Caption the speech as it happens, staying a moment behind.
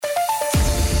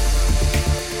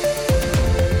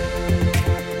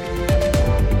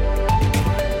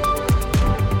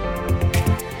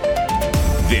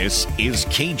This is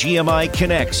KGMI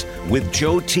Connects with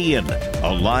Joe Tian,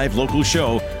 a live local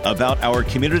show about our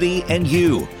community and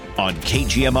you on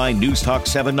KGMI News Talk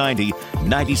 790,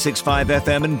 96.5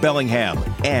 FM in Bellingham,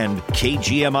 and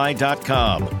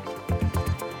KGMI.com.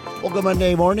 Well, good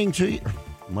Monday morning to you.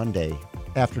 Monday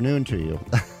afternoon to you.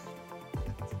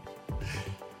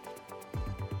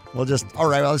 All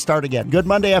right, let's start again. Good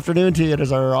Monday afternoon to you. It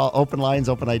is our Open Lines,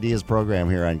 Open Ideas program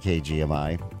here on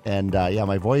KGMI. And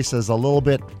my voice is a little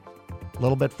bit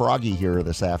froggy here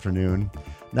this afternoon.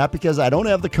 Not because I don't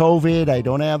have the COVID, I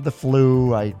don't have the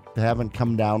flu, I haven't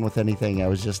come down with anything. I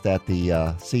was just at the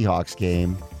Seahawks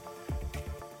game,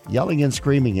 yelling and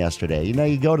screaming yesterday. You know,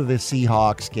 you go to the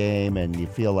Seahawks game and you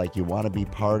feel like you want to be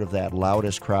part of that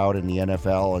loudest crowd in the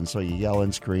NFL, and so you yell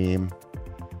and scream.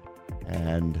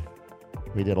 And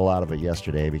we did a lot of it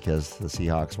yesterday because the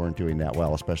Seahawks weren't doing that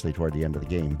well, especially toward the end of the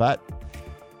game. But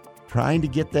trying to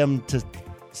get them to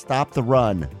stop the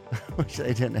run, which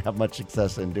they didn't have much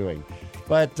success in doing.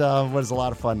 But it was a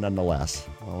lot of fun nonetheless.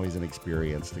 Always an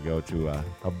experience to go to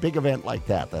a big event like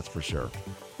that, that's for sure.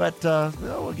 But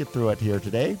we'll get through it here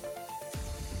today.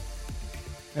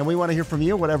 And we want to hear from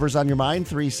you. Whatever's on your mind,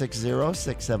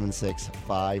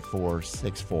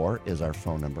 360-676-5464 is our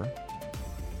phone number.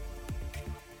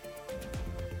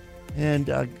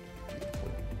 And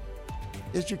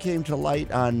issue came to light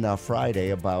on Friday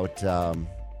about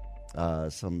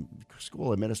some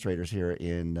school administrators here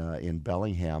in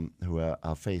Bellingham who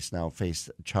face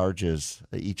charges,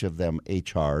 each of them a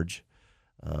charge,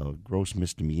 gross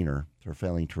misdemeanor for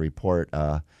failing to report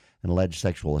an alleged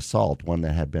sexual assault, one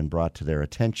that had been brought to their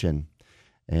attention,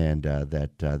 and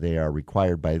that they are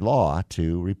required by law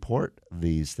to report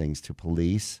these things to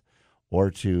police or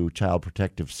to Child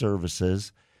Protective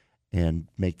Services and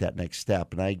make that next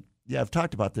step. And I've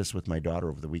talked about this with my daughter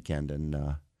over the weekend,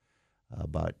 and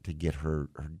about to get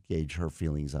gauge her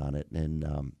feelings on it,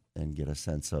 and get a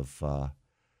sense of,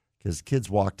 because kids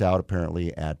walked out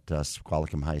apparently at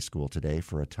Squalicum High School today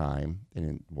for a time. They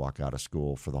didn't walk out of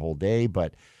school for the whole day,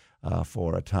 but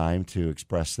for a time to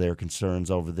express their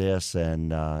concerns over this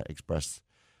and express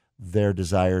their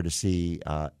desire to see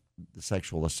the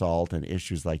sexual assault and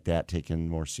issues like that taken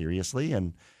more seriously.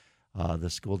 And the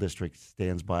school district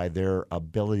stands by their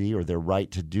ability or their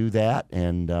right to do that,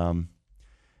 and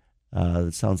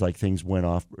it sounds like things went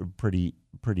off pretty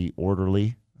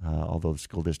orderly, although the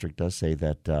school district does say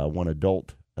that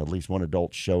at least one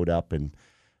adult showed up and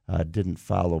didn't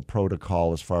follow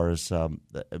protocol as far as an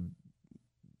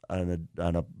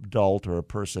adult or a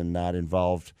person not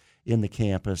involved in the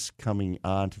campus coming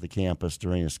onto the campus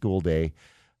during a school day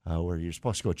where you're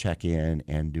supposed to go check in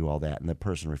and do all that, and the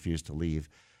person refused to leave.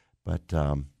 But,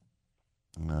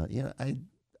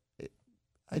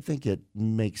 I think it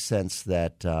makes sense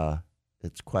that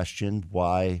it's questioned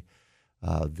why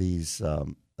these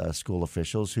school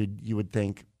officials, who you would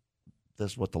think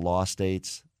this is what the law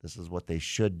states, this is what they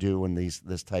should do when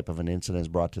this type of an incident is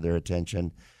brought to their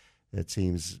attention. It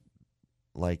seems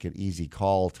like an easy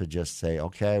call to just say,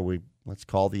 okay, let's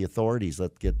call the authorities,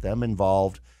 let's get them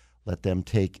involved, let them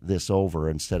take this over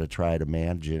instead of try to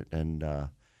manage it, and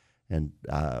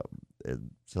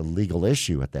it's a legal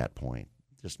issue at that point.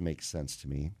 It just makes sense to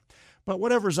me. But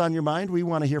whatever's on your mind, we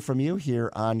want to hear from you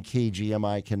here on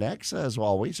KGMI Connects. As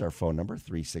always, our phone number,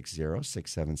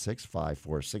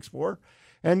 360-676-5464.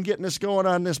 And getting us going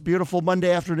on this beautiful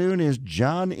Monday afternoon is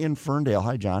John in Ferndale.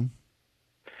 Hi, John.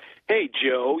 Hey,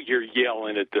 Joe, you're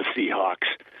yelling at the Seahawks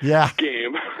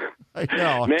game. I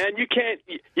know. Man, you can't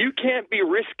be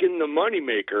risking the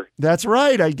moneymaker. That's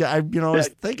right. I was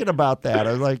thinking about that.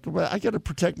 I was like, well, I got to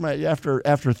protect my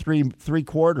after three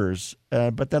quarters,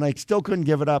 but then I still couldn't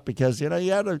give it up because you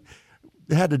had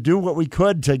to do what we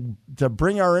could to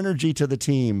bring our energy to the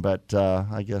team. But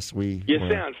I guess You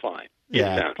sound fine.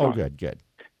 Yeah. Oh, good.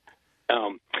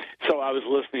 So I was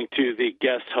listening to the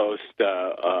guest host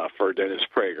for Dennis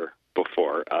Prager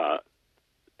before,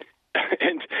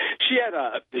 and she had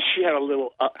a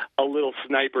little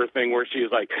sniper thing where she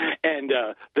was like, and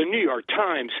the New York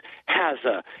Times has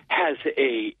a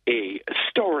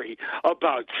story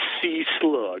about sea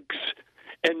slugs,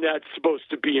 and that's supposed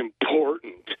to be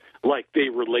important, like they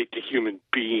relate to human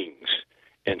beings,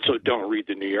 and so don't read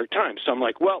the New York Times. So I'm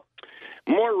like, well,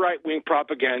 more right-wing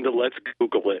propaganda. Let's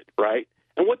Google it, right?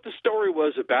 And what the story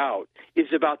was about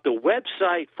is about the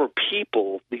website for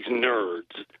people, these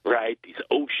nerds, right, these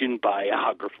ocean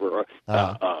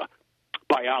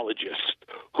biologists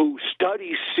who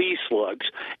study sea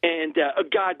slugs, and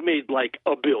God made like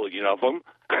a billion of them,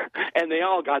 and they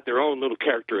all got their own little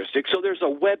characteristics. So there's a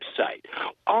website.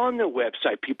 On the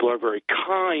website, people are very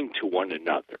kind to one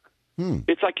another,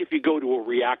 It's like if you go to a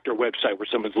Reactor website where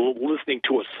someone's listening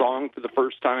to a song for the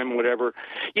first time, whatever.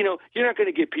 You're not going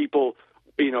to get people,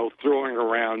 throwing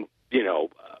around,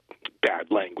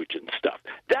 bad language and stuff.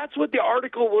 That's what the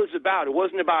article was about. It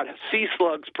wasn't about sea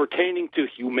slugs pertaining to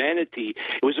humanity.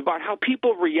 It was about how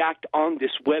people react on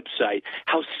this website,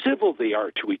 how civil they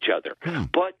are to each other.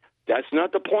 But that's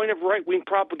not the point of right-wing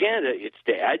propaganda. It's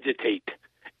to agitate,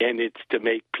 and it's to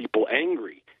make people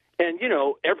angry. And,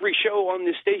 every show on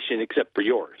this station except for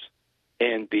yours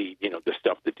and the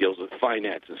stuff that deals with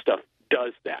finance and stuff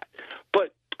does that.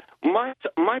 But my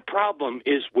problem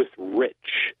is with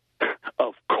Rich,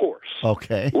 of course.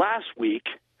 Okay. Last week,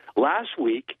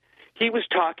 he was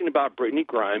talking about Brittany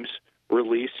Grimes'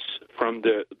 release from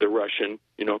the Russian,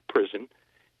 prison.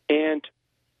 And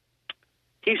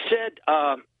he said,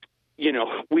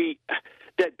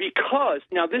 that because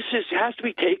now this has to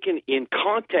be taken in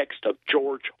context of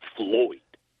George Floyd.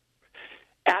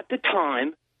 At the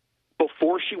time,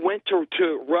 before she went to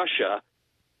Russia,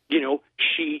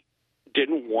 she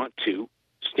didn't want to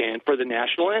stand for the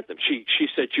national anthem. She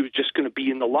said she was just going to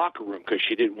be in the locker room because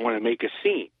she didn't want to make a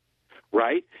scene.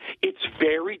 Right? It's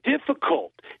very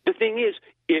difficult. The thing is,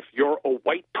 if you're a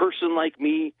white person like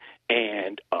me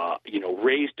and,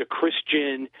 raised a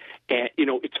Christian, and,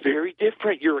 it's very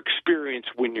different, your experience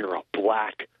when you're a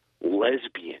black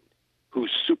lesbian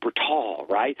who's super tall,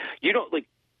 right?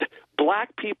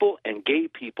 Black people and gay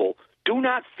people do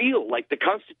not feel like the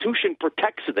Constitution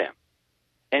protects them,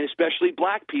 and especially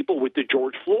black people with the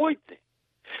George Floyd thing.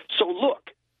 So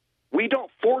look, we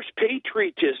don't force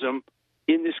patriotism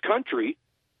in this country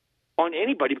on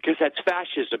anybody because that's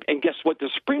fascism. And guess what? The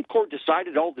Supreme Court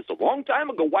decided all this a long time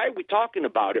ago. Why are we talking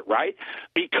about it, right?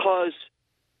 Because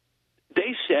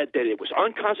they said that it was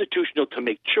unconstitutional to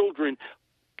make children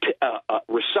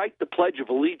recite the Pledge of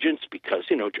Allegiance because,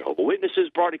 Jehovah's Witnesses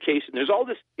brought a case, and there's all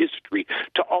this history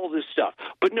to all this stuff.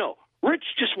 But no,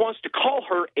 Rich just wants to call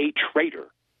her a traitor,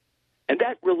 and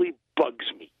that really bugs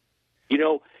me.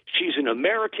 She's an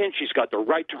American. She's got the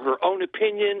right to her own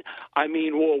opinion. I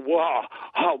mean,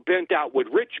 how bent out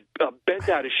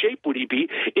of shape would he be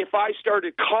if I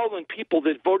started calling people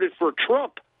that voted for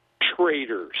Trump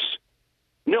traitors?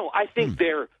 No, I think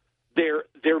they're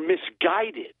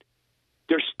misguided.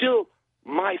 They're still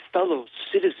my fellow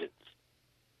citizens.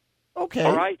 Okay.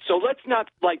 All right. So let's not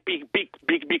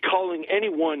be calling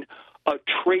anyone a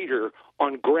traitor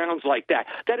on grounds like that.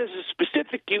 That is a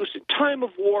specific use in time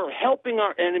of war, helping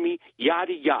our enemy,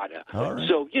 yada, yada. All right.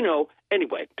 So,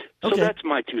 anyway, so that's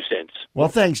my 2 cents. Well,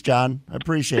 thanks, John. I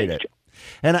appreciate Thanks, it.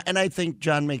 And I think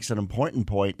John makes an important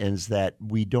point is that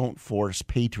we don't force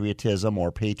patriotism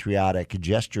or patriotic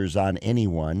gestures on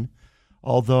anyone,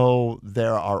 although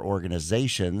there are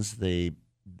organizations, in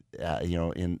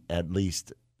at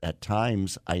least at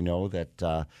times, I know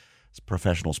that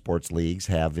professional sports leagues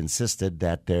have insisted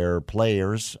that their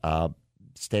players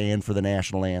stand for the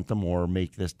national anthem or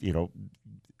make this,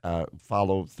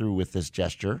 follow through with this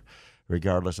gesture,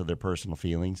 regardless of their personal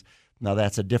feelings. Now,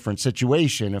 that's a different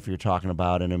situation if you're talking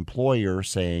about an employer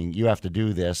saying you have to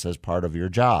do this as part of your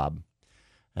job,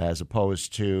 as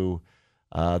opposed to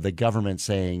the government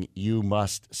saying you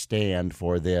must stand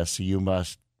for this, you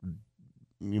must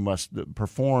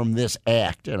perform this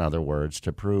act, in other words,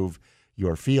 to prove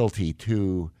your fealty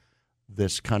to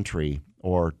this country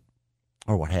or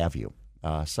what have you.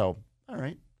 So, all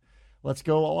right, let's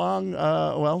go along.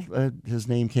 His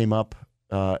name came up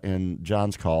in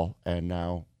John's call, and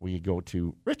now we go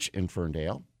to Rich in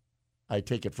Ferndale. I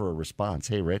take it for a response.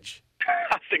 Hey, Rich.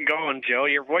 How's it going, Joe?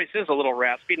 Your voice is a little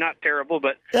raspy, not terrible,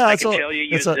 but yeah, I can tell you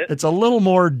used it. It's a little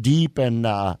more deep and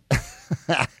and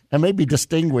maybe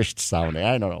distinguished sounding.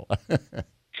 I don't know.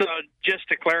 So just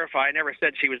to clarify, I never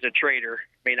said she was a traitor.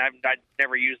 I mean, I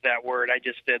never used that word. I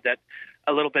just said that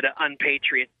a little bit of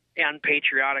unpatriotic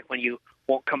when you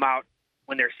won't come out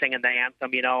when they're singing the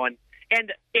anthem,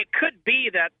 and it could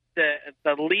be that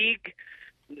the league,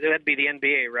 that'd be the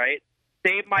NBA, right?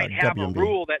 They might have WNBA. a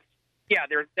rule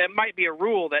there might be a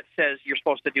rule that says you're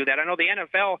supposed to do that. I know the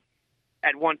NFL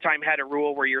at one time had a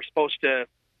rule where you're supposed to,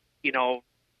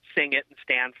 sing it and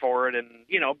stand for it, and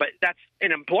but that's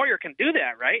an employer can do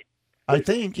that, right? I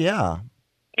think, yeah.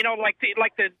 Like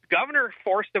the governor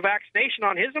forced a vaccination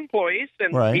on his employees,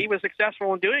 and Right. he was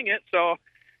successful in doing it. So,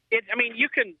 you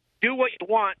can do what you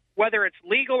want, whether it's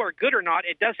legal or good or not.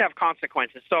 It does have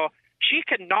consequences. So she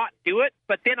can not do it,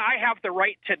 but then I have the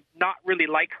right to not really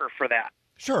like her for that.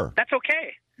 Sure. That's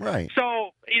okay. Right.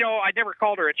 So I never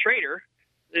called her a traitor.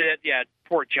 Yeah,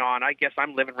 poor John. I guess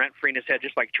I'm living rent free in his head,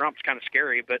 just like Trump's kind of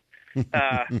scary. But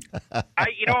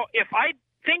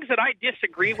things that I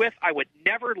disagree with, I would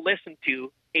never listen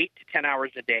to 8 to 10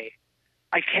 hours a day.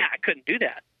 I couldn't do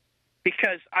that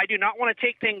because I do not want to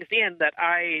take things in that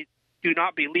I do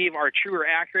not believe are true or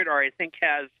accurate or I think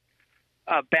has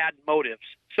bad motives.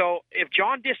 So if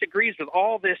John disagrees with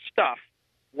all this stuff,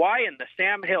 why in the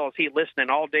Sam Hill is he listening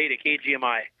all day to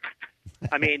KGMI?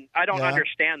 I mean, I don't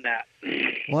understand that.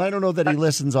 Well, I don't know that he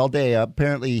listens all day.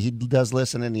 Apparently, he does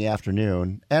listen in the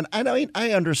afternoon, and I mean,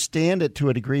 I understand it to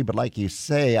a degree. But like you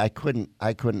say, I couldn't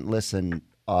listen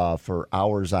for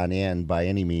hours on end by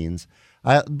any means.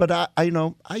 But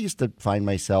I used to find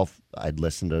myself. I'd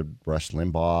listen to Rush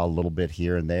Limbaugh a little bit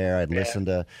here and there. I'd listen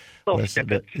to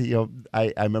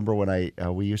I remember when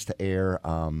we used to air.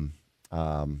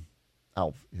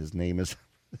 His name is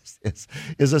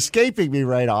escaping me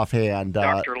right offhand.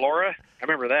 Dr. Laura, I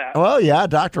remember that. Well, yeah,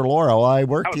 Dr. Laura. Well, I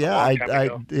worked.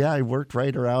 I worked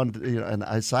right around. And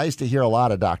I used to hear a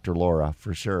lot of Dr. Laura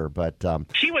for sure. But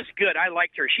she was good. I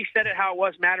liked her. She said it how it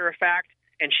was, matter of fact,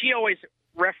 and she always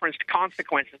referenced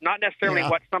consequences, not necessarily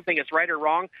what something is right or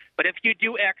wrong, but if you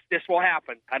do X, this will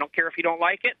happen. I don't care if you don't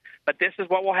like it, but this is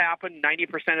what will happen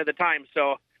 90% of the time.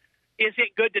 So, is it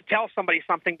good to tell somebody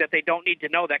something that they don't need to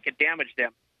know that could damage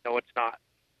them? No, it's not.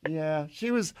 Yeah,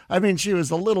 she was a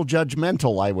little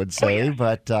judgmental, I would say,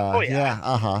 but but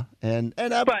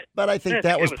I think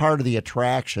that was part of the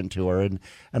attraction to her, and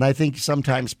I think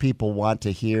sometimes people want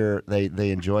to hear they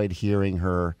enjoyed hearing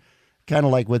her, kind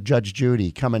of like with Judge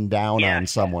Judy coming down on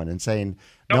someone and saying,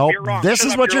 "Nope, this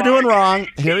is what you're doing wrong."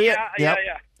 Yeah.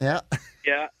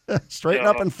 Straighten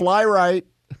up and fly right.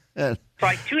 So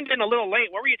I tuned in a little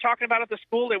late. What were you talking about at the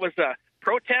school? It was a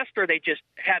protest, or they just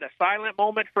had a silent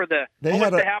moment for the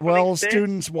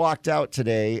students walked out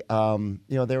today.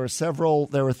 There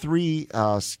were three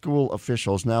school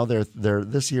officials. Now they're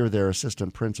this year they're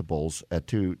assistant principals at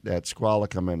two at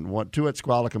Squalicum and two at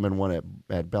Squalicum and one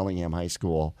at Bellingham High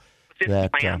School. Was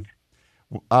it planned?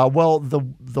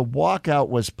 The walkout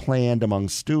was planned among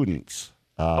students.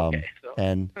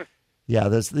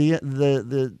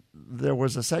 There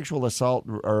was a sexual assault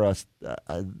or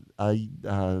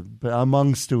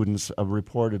among students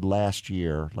reported last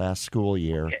school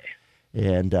year,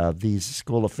 and these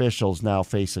school officials now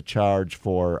face a charge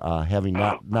for having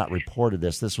not reported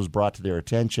this. This was brought to their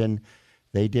attention.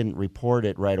 They didn't report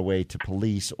it right away to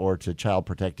police or to Child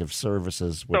Protective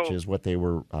Services, which is what they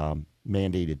were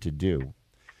mandated to do.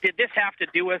 Did this have to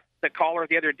do with the caller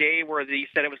the other day where he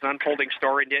said it was an unfolding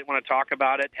story and didn't want to talk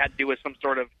about it? Had to do with some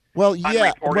sort of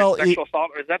unreported sexual assault?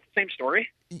 Or is that the same story?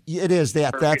 It is.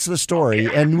 That's the story.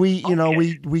 Okay. And we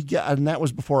got, and that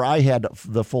was before I had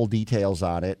the full details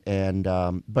on it. And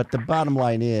but the bottom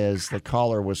line is the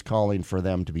caller was calling for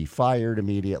them to be fired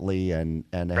immediately and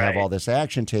to have all this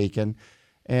action taken.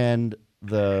 And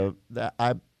but the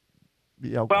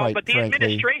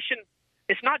administration.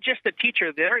 It's not just the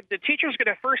teacher. The teacher's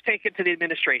going to first take it to the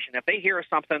administration. If they hear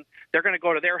something, they're going to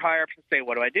go to their higher-ups and say,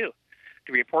 what do I do?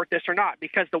 To report this or not?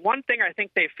 Because the one thing I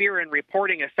think they fear in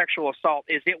reporting a sexual assault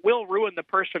is it will ruin the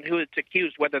person who is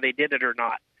accused, whether they did it or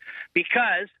not.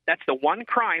 Because that's the one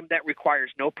crime that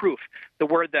requires no proof.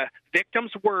 The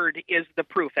victim's word is the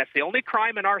proof. That's the only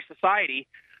crime in our society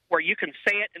where you can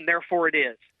say it and therefore it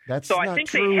is. That's not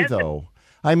true, though.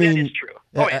 I mean, that is true.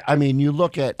 I mean, you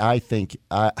look at, I think,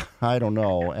 I don't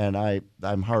know, and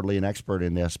I'm hardly an expert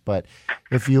in this, but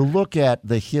if you look at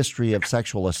the history of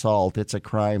sexual assault, it's a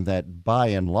crime that by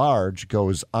and large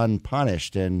goes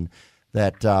unpunished, and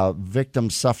that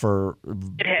victims suffer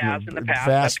in the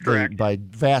past, by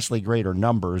vastly greater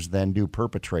numbers than do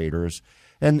perpetrators.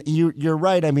 And you're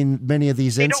right. I mean, many of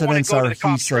these incidents are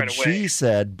he said, she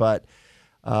said, but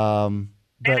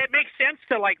and it makes sense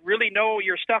to really know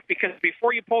your stuff, because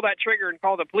before you pull that trigger and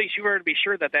call the police, you better be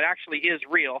sure that actually is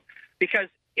real. Because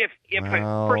if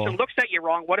a person looks at you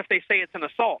wrong, what if they say it's an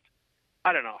assault?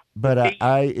 I don't know. But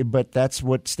but that's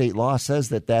what state law says,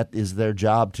 that is their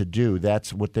job to do.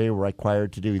 That's what they were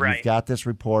required to do. Right. You've got this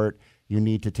report. You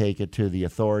need to take it to the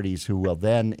authorities, who will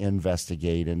then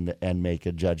investigate and make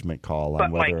a judgment call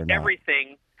on whether or not.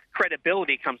 Everything.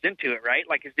 Credibility comes into it, right?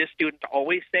 Like, is this student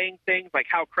always saying things? Like,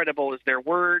 how credible is their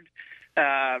word?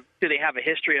 Do they have a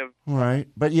history of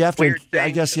But you have to.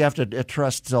 I guess you have to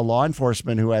trust law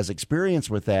enforcement who has experience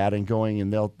with that, and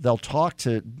they'll talk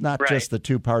to not just the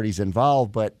two parties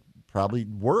involved, but probably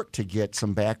work to get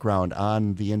some background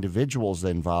on the individuals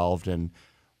involved and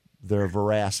their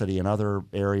veracity in other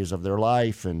areas of their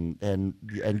life, and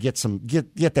get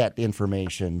that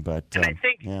information. But and I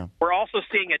think we're also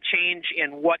seeing a change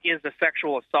in what is a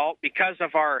sexual assault because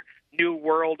of our new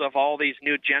world of all these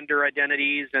new gender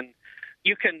identities, and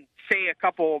you can say a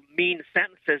couple mean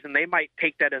sentences and they might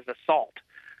take that as assault.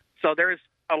 So there's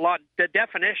a lot. The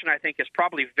definition, I think, is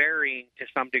probably varying to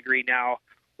some degree now,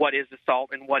 what is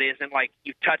assault and what isn't. Like,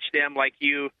 you touch them, like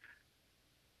you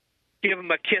give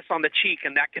them a kiss on the cheek,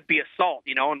 and that could be assault,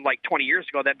 and like 20 years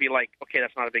ago, that'd be like, okay,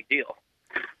 that's not a big deal.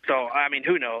 So, I mean,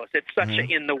 who knows? It's such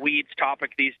an in-the-weeds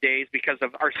topic these days because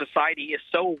of our society is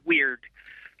so weird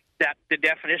that the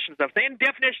definitions of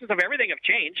everything have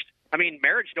changed. I mean,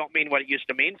 marriage don't mean what it used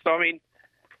to mean. So, I mean,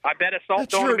 I bet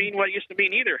assault don't mean what it used to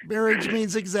mean either. Marriage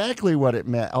means exactly what it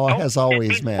meant. Has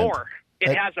always meant. More.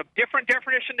 It has a different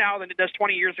definition now than it does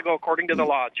 20 years ago, according to the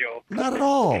law, Joe. Not at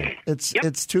all.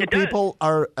 It's two people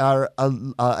are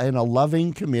in a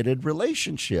loving, committed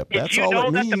relationship. That's all it means. Did you know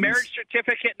that the marriage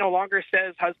certificate no longer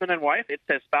says husband and wife? It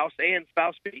says spouse A and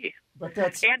spouse B. But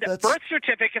birth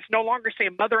certificates no longer say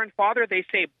mother and father. They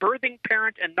say birthing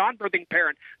parent and non-birthing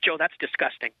parent. Joe, that's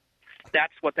disgusting.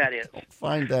 That's what that is. I don't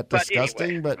find that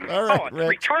disgusting, but all right.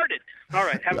 It's retarded. All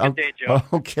right, have a good day, Joe.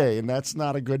 Okay, and that's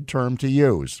not a good term to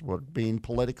use. We're being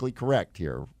politically correct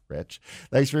here, Rich.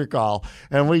 Thanks for your call.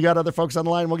 And we got other folks on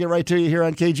the line. We'll get right to you here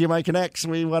on KGMI Connects.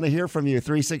 We want to hear from you.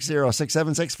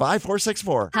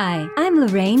 360-676-5464. Hi, I'm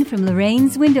Lorraine from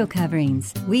Lorraine's Window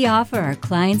Coverings. We offer our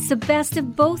clients the best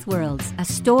of both worlds, a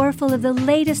store full of the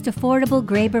latest affordable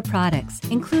Graber products,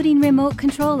 including remote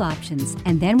control options.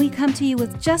 And then we come to you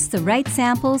with just the right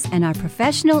samples, and our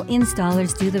professional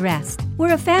installers do the rest.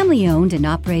 We're a family-owned and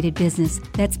operated business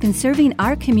that's been serving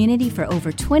our community for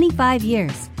over 25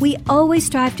 years. We always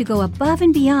strive to go above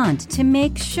and beyond to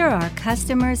make sure our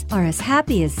customers are as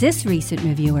happy as this recent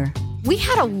reviewer. We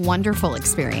had a wonderful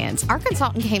experience. Our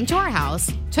consultant came to our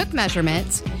house, took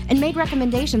measurements, and made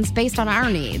recommendations based on our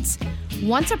needs.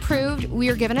 Once approved, we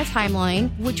were given a timeline,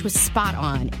 which was spot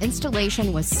on.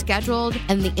 Installation was scheduled,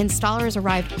 and the installers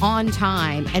arrived on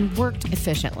time and worked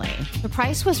efficiently. The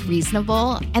price was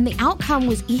reasonable, and the outcome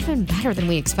was even better than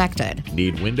we expected.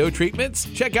 Need window treatments?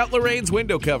 Check out Lorraine's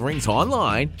Window Coverings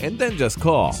online, and then just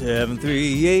call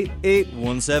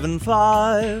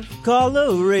 738-8175. Call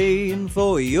Lorraine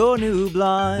for your new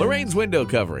blind. Lorraine's Window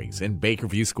Coverings in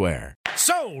Bakerview Square.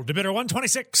 Sold to bidder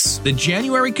 126. The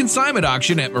January consignment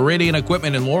auction at Meridian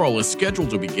Equipment in Laurel is scheduled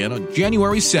to begin on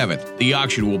January 7th. The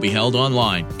auction will be held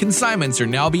online. Consignments are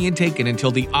now being taken until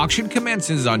the auction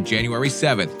commences on January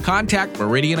 7th. Contact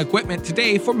Meridian Equipment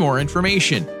today for more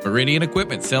information. Meridian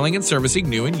Equipment, selling and servicing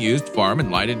new and used farm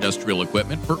and light industrial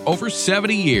equipment for over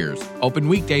 70 years. Open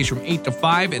weekdays from 8 to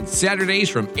 5 and Saturdays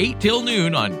from 8 till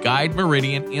noon on Guide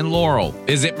Meridian in Laurel.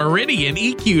 Visit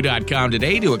MeridianEQ.com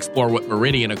today to explore what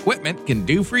Meridian Equipment can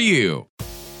do for you.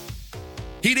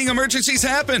 Heating emergencies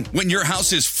happen. When your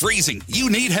house is freezing, you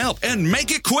need help, and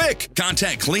make it quick.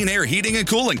 Contact Clean Air Heating and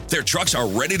Cooling. Their trucks are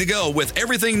ready to go with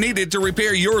everything needed to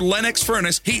repair your Lennox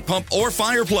furnace, heat pump, or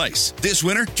fireplace. This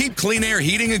winter, keep Clean Air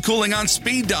Heating and Cooling on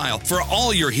speed dial for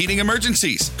all your heating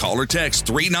emergencies. Call or text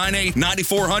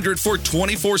 398-9400 for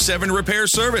 24/7 repair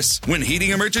service. When heating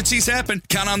emergencies happen,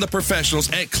 count on the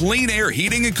professionals at Clean Air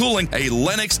Heating and Cooling, a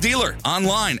Lennox dealer.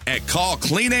 Online at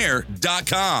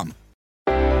callcleanair.com.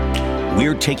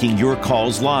 We're taking your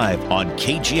calls live on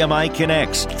KGMI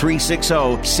Connects,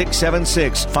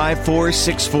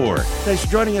 360-676-5464. Thanks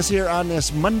for joining us here on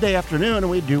this Monday afternoon, and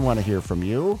we do want to hear from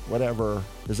you, whatever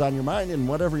is on your mind and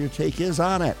whatever your take is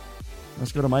on it.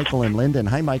 Let's go to Michael in Linden.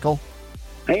 Hi, Michael.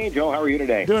 Hey, Joe. How are you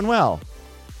today? Doing well.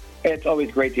 It's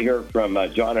always great to hear from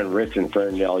John and Rich and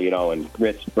Ferndale, and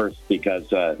Rich first because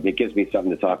it gives me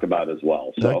something to talk about as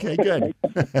well. So. Okay, good.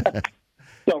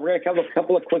 So we're going to cover a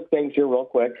couple of quick things here real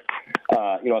quick.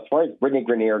 As far as Brittany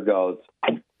Grenier goes,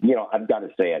 I've got to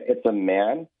say it. It's a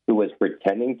man who is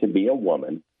pretending to be a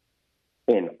woman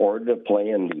in order to play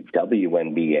in the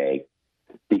WNBA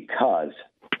because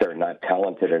they're not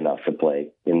talented enough to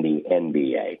play in the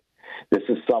NBA. This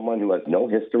is someone who has no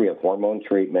history of hormone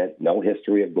treatment, no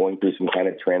history of going through some kind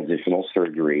of transitional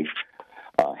surgery,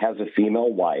 has a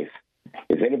female wife.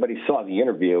 If anybody saw the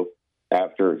interview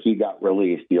after he got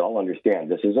released, you all understand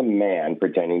this is a man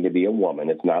pretending to be a woman.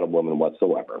 It's not a woman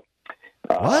whatsoever.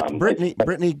 What? Brittany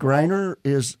Griner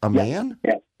is a man?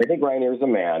 Yeah, Brittany Griner is a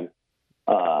man.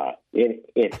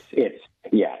 It's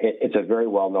a very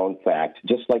well-known fact,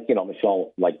 just like,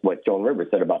 Michelle, like what Joan Rivers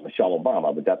said about Michelle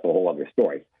Obama, but that's a whole other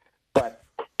story. But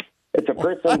it's a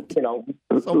person,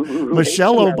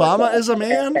 Michelle Obama is a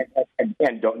man?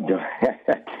 And don't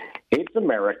hates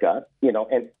America,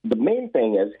 and the main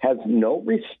thing is has no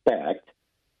respect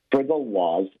for the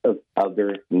laws of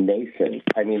other nations.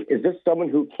 I mean, is this someone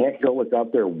who can't go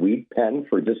without their weed pen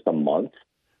for just a month,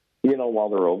 while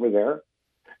they're over there?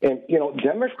 And,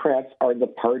 Democrats are the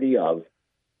party of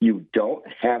you don't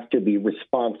have to be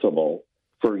responsible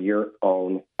for your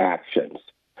own actions.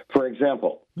 For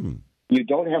example, you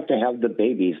don't have to have the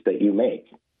babies that you make.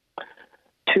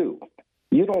 2,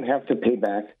 you don't have to pay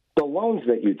back the loans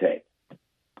that you take.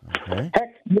 Okay.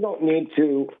 Heck, you don't need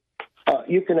to.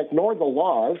 You can ignore the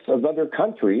laws of other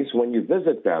countries when you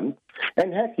visit them,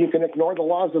 and heck, you can ignore the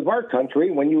laws of our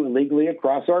country when you illegally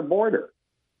cross our border.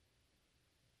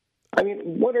 I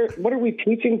mean, what are we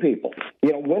teaching people?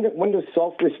 You know, when does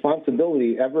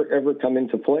self-responsibility ever come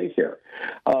into play here?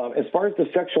 As far as the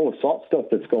sexual assault stuff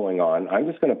that's going on, I'm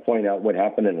just going to point out what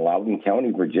happened in Loudoun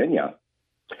County, Virginia,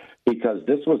 because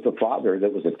this was the father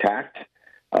that was attacked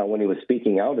when he was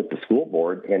speaking out at the school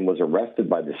board and was arrested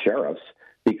by the sheriffs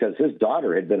because his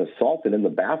daughter had been assaulted in the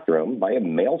bathroom by a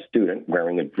male student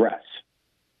wearing a dress.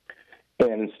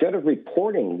 And instead of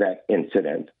reporting that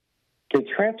incident, they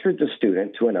transferred the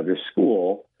student to another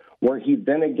school where he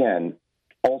then again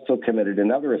also committed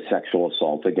another sexual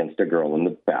assault against a girl in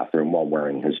the bathroom while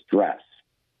wearing his dress.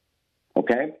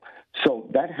 Okay? So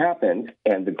that happened,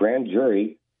 and the grand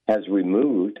jury has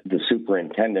removed the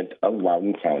superintendent of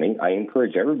Loudoun County. I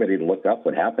encourage everybody to look up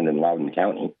what happened in Loudoun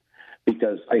County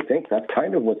because I think that's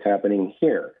kind of what's happening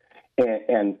here.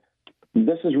 And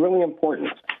this is really important.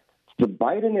 The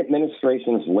Biden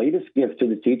administration's latest gift to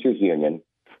the teachers union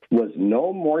was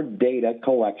no more data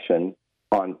collection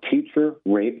on teacher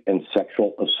rape and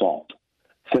sexual assault.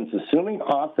 Since assuming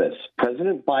office,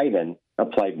 President Biden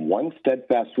applied one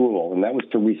steadfast rule, and that was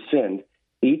to rescind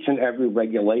each and every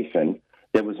regulation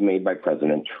that was made by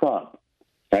President Trump.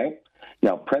 Okay?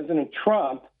 Now, President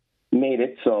Trump made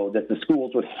it so that the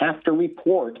schools would have to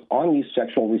report on these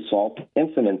sexual assault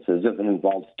incidences if it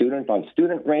involved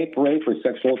student-on-student rape or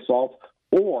sexual assault,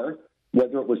 or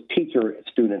whether it was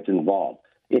teacher-student involved.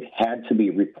 It had to be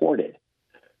reported.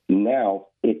 Now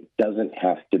it doesn't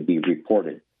have to be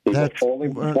reported. Michael,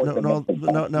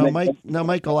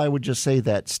 I would just say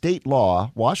that state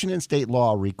law, Washington state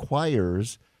law,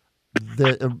 requires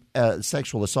the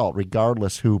sexual assault,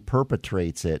 regardless who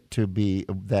perpetrates it, to be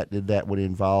that would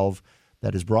involve,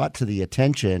 that is brought to the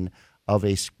attention of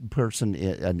a person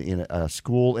in a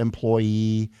school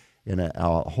employee, in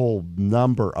a whole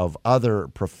number of other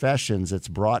professions. It's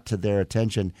brought to their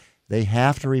attention. They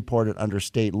have to report it under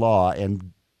state law,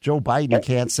 and Joe Biden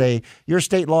can't say your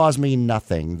state laws mean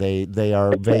nothing. They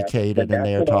are vacated and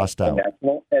they are tossed out. The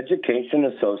National Education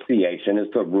Association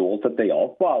is the rules that they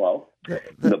all follow.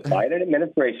 The Biden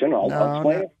administration, I'll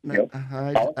explain it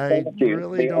to you.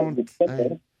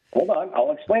 Hold on,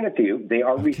 I'll explain it to you. They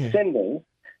are rescinding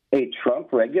a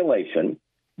Trump regulation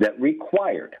that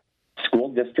required school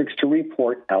districts to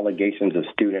report allegations of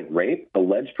student rape,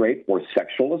 alleged rape, or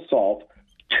sexual assault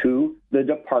to the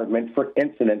department for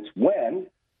incidents when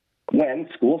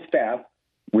school staff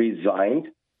resigned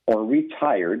or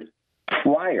retired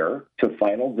prior to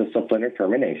final discipline or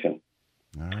termination.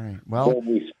 All right. Well,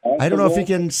 I don't know if you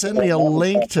can send me a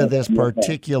link to this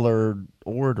particular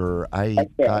order. Go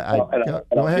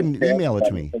ahead and email it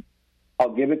to me.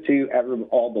 I'll give it to you,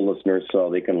 all the listeners, so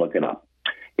they can look it up.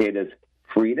 It is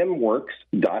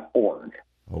freedomworks.org.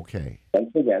 Okay.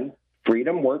 Once again,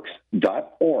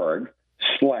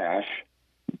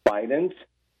 freedomworks.org/Biden's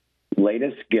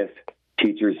latest gift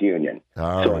teachers union.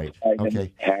 All right.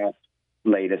 Okay.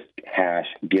 Latest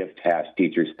gift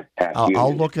teachers union.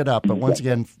 I'll look it up, but once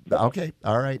again, okay.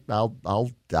 All right.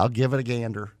 I'll give it a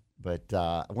gander. But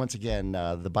once again,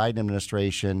 the Biden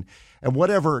administration and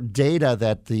whatever data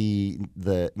that the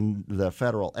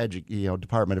federal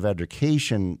Department of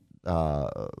Education,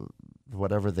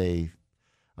 whatever they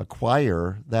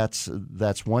acquire, that's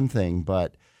one thing,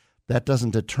 but that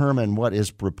doesn't determine what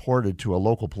is reported to a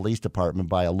local police department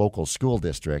by a local school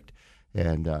district.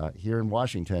 And here in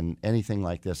Washington, anything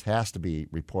like this has to be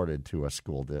reported to a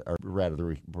school, or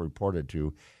rather reported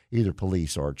to either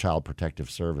police or Child Protective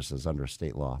Services under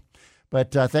state law.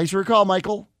 But thanks for your call,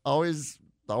 Michael. Always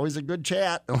a good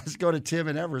chat. Let's go to Tim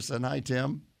in Everson. Hi,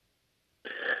 Tim.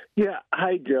 Yeah.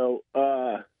 Hi, Joe.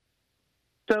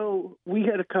 So we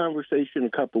had a conversation a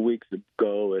couple weeks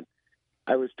ago, and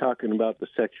I was talking about the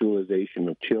sexualization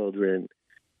of children.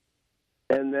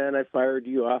 And then I fired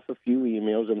you off a few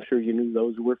emails. I'm sure you knew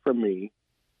those were from me.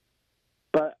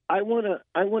 But I want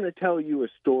to tell you a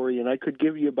story, and I could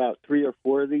give you about 3 or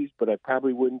 4 of these, but I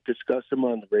probably wouldn't discuss them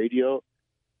on the radio.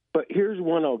 But here's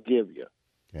one I'll give you.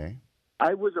 Okay.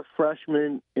 I was a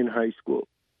freshman in high school.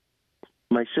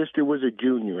 My sister was a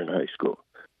junior in high school.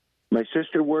 My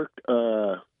sister worked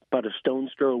about a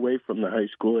stone's throw away from the high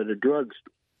school at a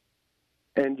drugstore.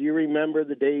 And do you remember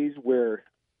the days where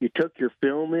you took your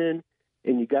film in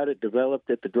and you got it developed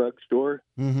at the drugstore?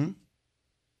 Mm-hmm.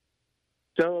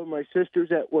 So my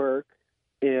sister's at work,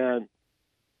 and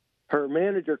her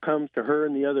manager comes to her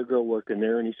and the other girl working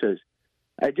there, and he says,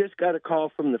 I just got a call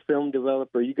from the film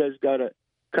developer. You guys got to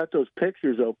cut those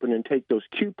pictures open and take those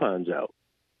coupons out.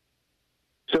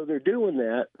 So they're doing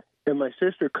that, and my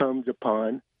sister comes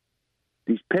upon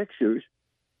these pictures,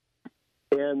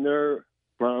 and they're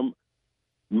from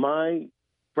my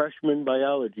freshman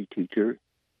biology teacher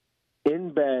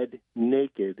in bed,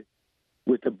 naked,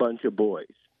 with a bunch of boys.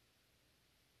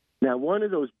 Now, one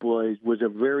of those boys was a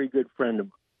very good friend of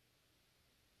mine.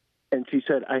 And she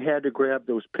said, I had to grab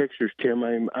those pictures, Tim.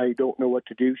 I don't know what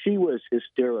to do. She was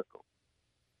hysterical.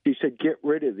 She said, get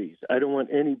rid of these. I don't want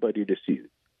anybody to see these.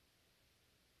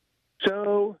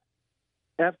 So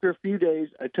after a few days,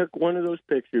 I took one of those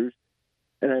pictures,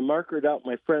 and I markered out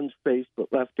my friend's face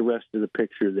but left the rest of the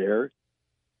picture there,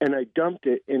 and I dumped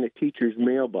it in a teacher's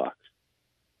mailbox.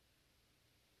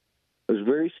 I was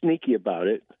very sneaky about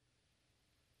it.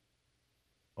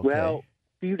 Okay. Well,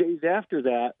 a few days after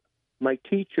that, my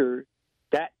teacher,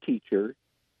 that teacher,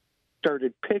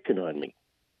 started picking on me.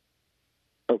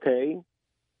 Okay?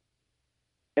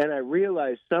 And I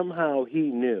realized somehow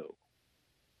he knew.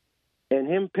 And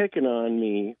him picking on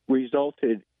me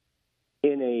resulted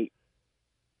in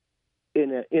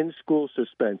an in-school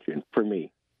suspension for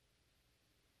me.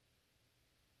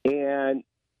 And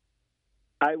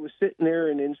I was sitting there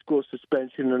in in-school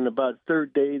suspension, and about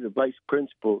third day, the vice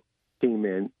principal came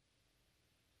in,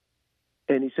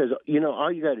 and he says,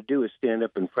 all you got to do is stand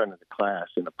up in front of the class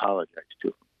and apologize to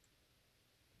him.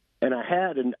 And I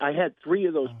had 3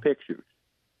 of those pictures.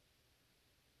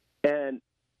 And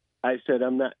I said,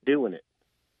 I'm not doing it.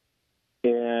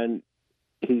 And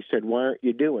he said, why aren't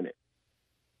you doing it?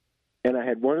 And I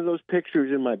had one of those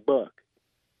pictures in my book,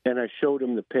 and I showed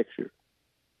him the picture.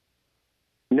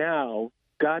 Now,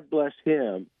 God bless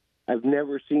him, I've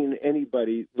never seen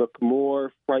anybody look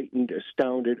more frightened,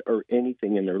 astounded, or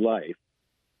anything in their life.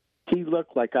 He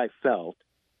looked like I felt.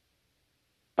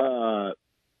 And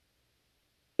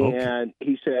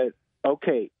he said,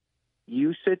 okay,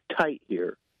 you sit tight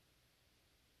here.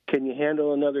 Can you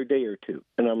handle another day or two?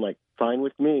 And I'm like, fine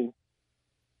with me.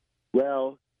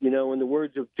 Well, in the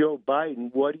words of Joe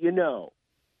Biden, what do you know?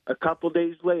 A couple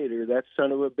days later, that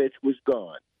son of a bitch was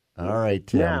gone. All right,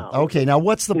 Tim. Now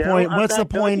what's the point? What's the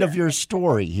point of your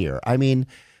story here? I mean,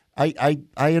 I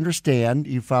understand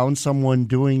you found someone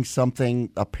doing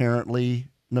something apparently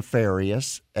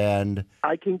nefarious, and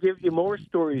I can give you more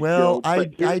stories. Well,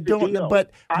 Joe, I don't know.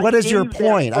 But what is your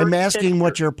point? I'm asking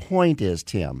what your point is,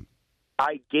 Tim.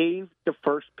 I gave the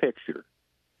first picture.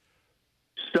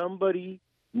 Somebody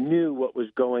knew what was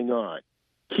going on.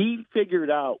 He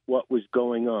figured out what was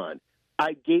going on.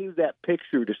 I gave that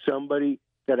picture to somebody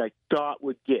that I thought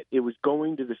would get. It was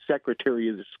going to the secretary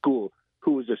of the school,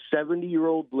 who was a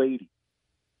 70-year-old lady.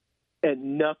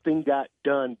 And nothing got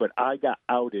done, but I got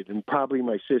outed, and probably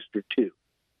my sister, too.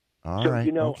 All right.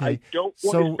 Okay. I don't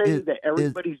want to say that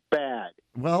everybody's bad.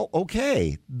 Well,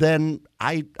 okay. Then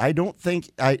I don't think,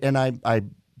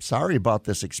 I'm sorry about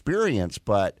this experience,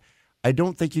 but I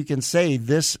don't think you can say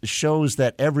this shows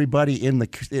that everybody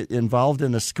involved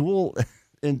in the school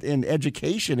in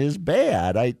education is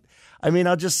bad. I mean,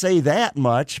 I'll just say that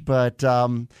much, but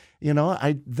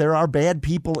there are bad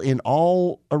people in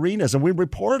all arenas, and we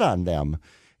report on them,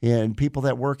 and people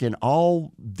that work in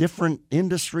all different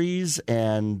industries,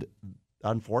 and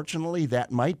unfortunately,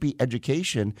 that might be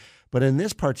education. But in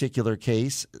this particular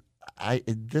case,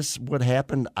 this what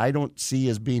happened, I don't see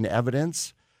as being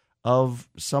evidence of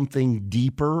something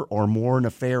deeper or more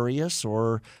nefarious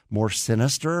or more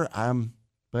sinister.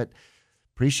 But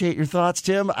appreciate your thoughts,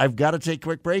 Tim. I've got to take a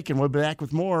quick break, and we'll be back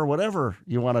with more, whatever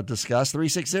you want to discuss.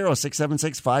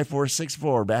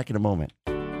 360-676-5464. Back in a moment.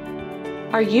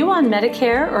 Are you on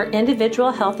Medicare or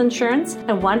individual health insurance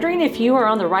and wondering if you are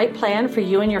on the right plan for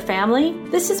you and your family?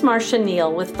 This is Marcia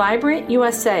Neal with Vibrant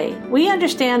USA. We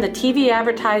understand the TV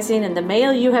advertising and the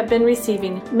mail you have been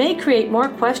receiving may create more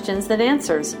questions than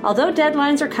answers. Although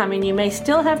deadlines are coming, you may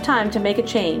still have time to make a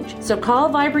change. So call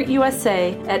Vibrant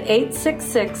USA at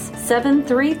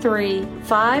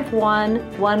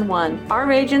 866-733-5111.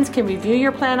 Our agents can review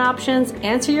your plan options,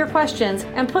 answer your questions,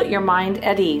 and put your mind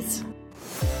at ease.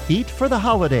 Heat for the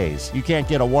holidays. You can't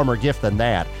get a warmer gift than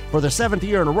that. For the 7th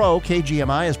year in a row,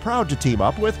 KGMI is proud to team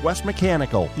up with West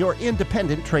Mechanical, your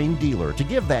independent Trane dealer, to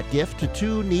give that gift to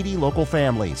 2 needy local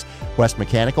families. West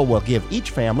Mechanical will give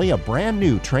each family a brand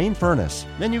new Trane furnace.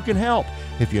 Then you can help.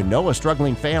 If you know a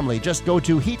struggling family, just go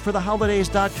to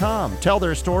heatfortheholidays.com. Tell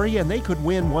their story, and they could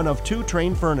win one of 2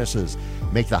 Trane furnaces.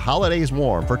 Make the holidays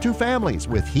warm for 2 families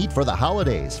with Heat for the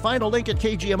Holidays. Find a link at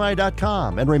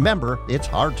kgmi.com. And remember, it's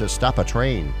hard to stop a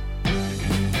train.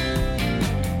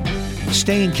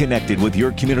 Staying connected with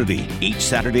your community each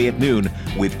Saturday at noon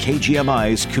with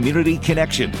KGMI's Community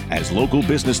Connection as local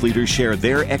business leaders share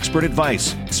their expert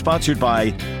advice. Sponsored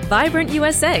by Vibrant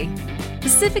USA,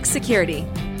 Pacific Security,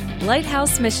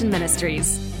 Lighthouse Mission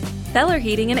Ministries, Feller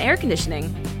Heating and Air Conditioning,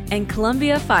 and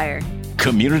Columbia Fire.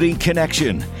 Community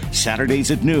Connection, Saturdays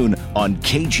at noon on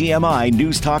KGMI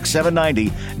News Talk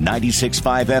 790,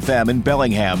 96.5 FM in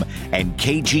Bellingham, and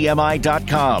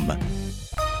KGMI.com.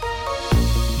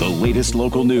 The latest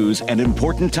local news and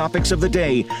important topics of the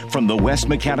day from the West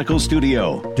Mechanical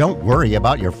Studio. Don't worry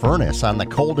about your furnace on the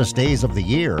coldest days of the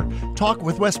year. Talk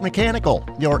with West Mechanical,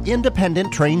 your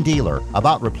independent Trane dealer,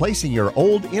 about replacing your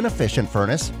old inefficient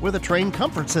furnace with a Trane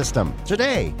comfort system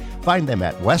today. Find them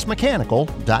at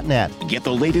westmechanical.net. Get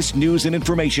the latest news and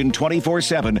information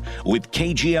 24/7 with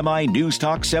KGMI News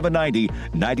Talk 790,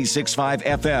 96.5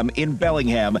 FM in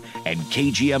Bellingham, and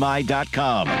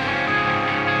KGMI.com.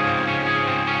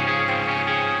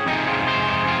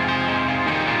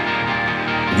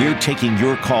 We're taking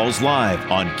your calls live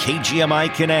on KGMI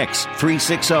Connects,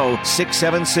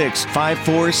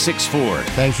 360-676-5464.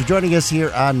 Thanks for joining us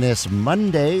here on this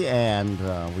Monday, and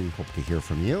we hope to hear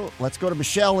from you. Let's go to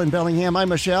Michelle in Bellingham. Hi,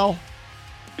 Michelle.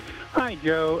 Hi,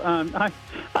 Joe.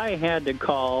 I had to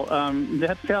call.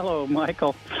 That fellow,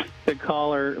 Michael, the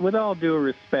caller, with all due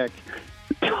respect,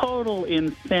 total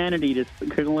insanity to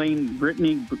claim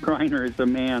Brittney Griner as a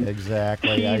man.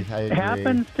 Exactly. She I agree.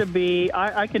 happens to be,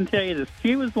 I can tell you this,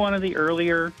 she was one of the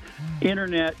earlier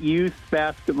internet youth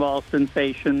basketball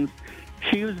sensations.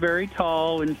 She was very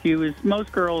tall, and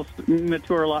most girls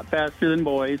mature a lot faster than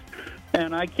boys.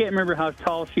 And I can't remember how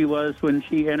tall she was when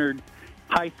she entered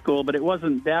high school, but it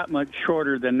wasn't that much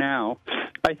shorter than now.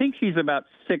 I think she's about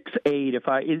 6'8".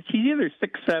 She's either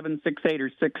 6'7", 6'8",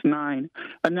 or 6'9".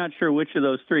 I'm not sure which of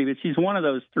those three, but she's one of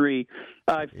those three.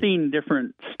 I've seen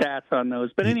different stats on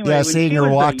those, but anyway. Yeah, seeing her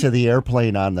walk to the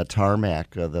airplane on the tarmac,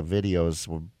 the videos.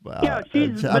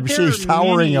 She's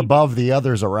towering above the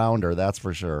others around her. That's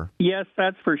for sure. Yes,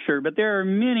 that's for sure. But there are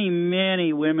many,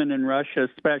 many women in Russia,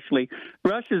 especially.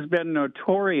 Russia's been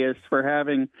notorious for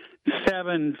having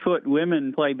 7-foot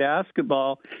women play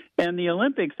basketball, and the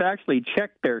Olympics actually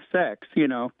checked their sex,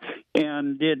 and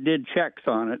did checks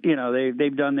on it.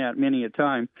 They've done that many a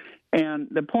time. And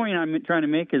the point I'm trying to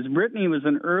make is Brittney was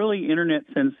an early internet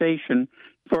sensation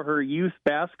for her youth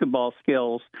basketball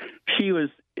skills. She was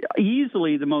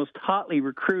easily the most hotly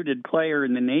recruited player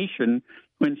in the nation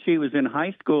when she was in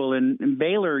high school. In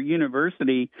Baylor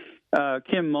University,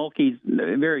 Kim Mulkey's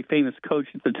a very famous coach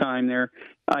at the time there.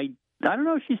 I don't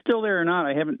know if she's still there or not.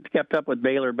 I haven't kept up with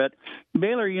Baylor, but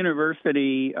Baylor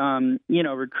University,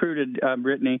 recruited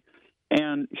Brittney,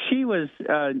 and she was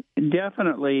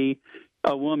definitely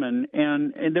a woman,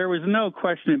 and there was no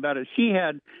question about it. She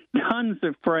had tons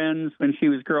of friends when she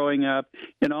was growing up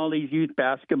in all these youth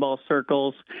basketball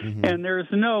circles, and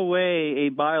there's no way a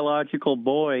biological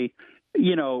boy,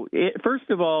 first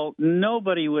of all,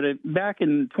 nobody would have, back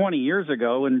in 20 years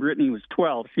ago when Brittney was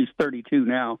 12, she's 32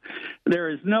 now, there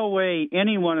is no way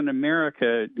anyone in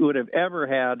America would have ever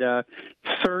had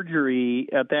surgery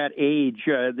at that age.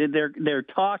 They're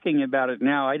talking about it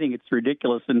now. I think it's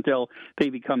ridiculous until they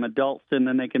become adults, and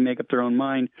then they can make up their own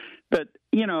mind. But,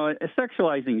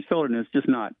 sexualizing children is just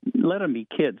not, let them be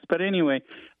kids. But anyway,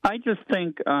 I just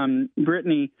think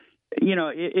Brittney,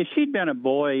 if she'd been a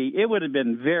boy, it would have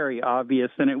been very obvious,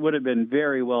 and it would have been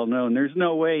very well known. There's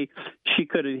no way she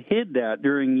could have hid that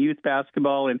during youth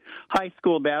basketball and high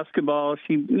school basketball.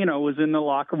 She, was in the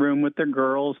locker room with the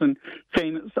girls and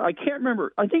famous. I can't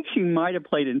remember. I think she might have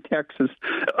played in Texas.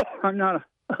 I'm not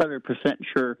 100%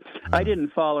 sure. I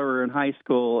didn't follow her in high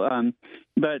school,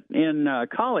 but in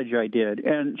college I did,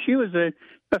 and she was a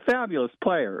fabulous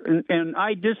player, and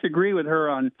I disagree with her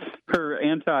on her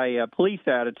anti-police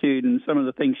attitude and some of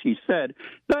the things she said,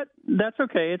 but that's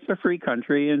okay. It's a free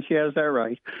country, and she has that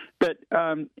right. But,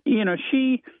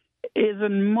 she is a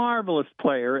marvelous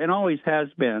player and always has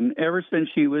been ever since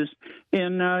she was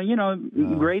in,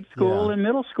 grade school and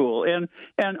middle school. And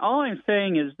all I'm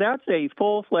saying is that's a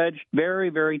full-fledged, very,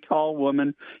 very tall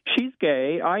woman. She's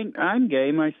gay. I'm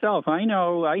gay myself. I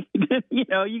know.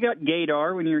 You got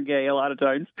gaydar when you're gay a lot of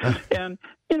times. And,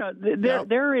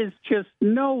 there is just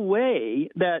no way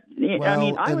that,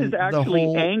 I was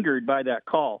actually angered by that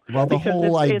call. Well, the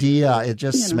whole idea, it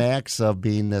just smacks of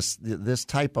being this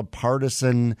type of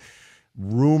partisan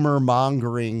rumor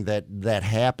mongering that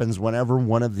happens whenever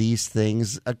one of these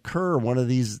things occur, one of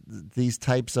these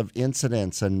types of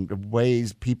incidents and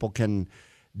ways people can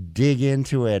dig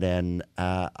into it, and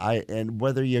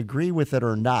whether you agree with it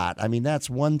or not, that's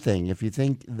one thing. If you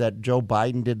think that Joe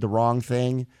Biden did the wrong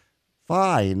thing,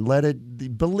 fine,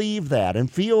 believe that and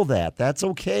feel that. That's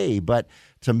okay. But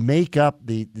to make up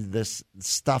this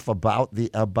stuff about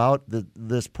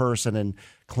this person and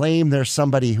claim they're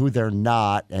somebody who they're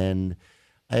not, and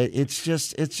it's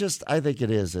just I think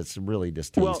it's really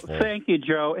distasteful. Well, thank you,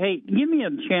 Joe. Hey, give me a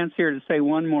chance here to say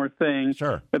one more thing.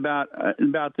 Sure. About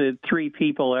the 3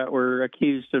 people that were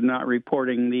accused of not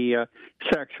reporting the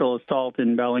sexual assault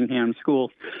in Bellingham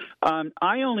schools.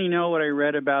 I only know what I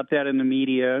read about that in the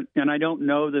media, and I don't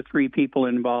know the 3 people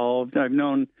involved. I've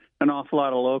known an awful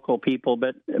lot of local people,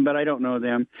 but I don't know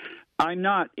them. I'm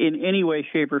not in any way,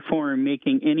 shape, or form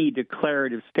making any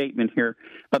declarative statement here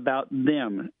about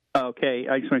them. Okay,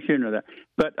 I just want you to know that.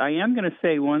 But I am going to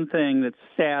say one thing that's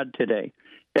sad today,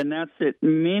 and that's that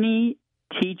many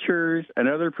teachers and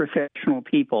other professional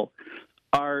people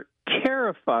are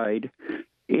terrified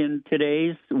in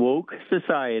today's woke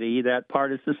society, that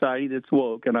part of society that's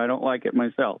woke, and I don't like it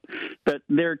myself, but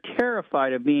they're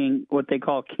terrified of being what they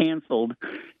call canceled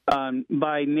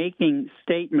by making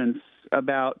statements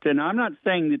about, and I'm not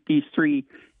saying that these 3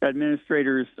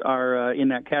 administrators are in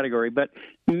that category, but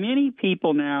many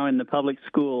people now in the public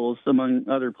schools, among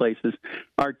other places,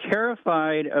 are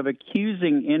terrified of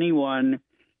accusing anyone,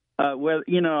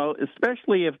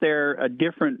 especially if they're a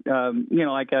different,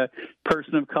 like a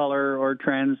person of color or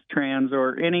trans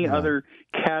or any other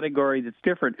category that's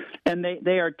different. And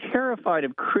they are terrified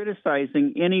of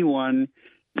criticizing anyone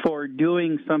for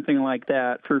doing something like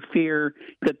that, for fear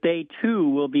that they too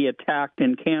will be attacked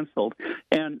and canceled.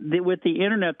 And with the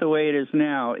internet the way it is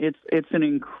now, it's an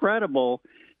incredible.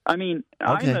 I mean,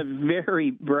 okay. I'm a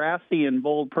very brassy and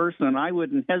bold person, and I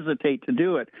wouldn't hesitate to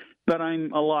do it. But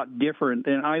I'm a lot different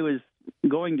than I was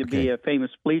going to be a famous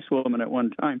policewoman at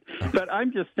one time. But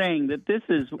I'm just saying that this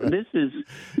is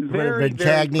very, very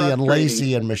Cagney and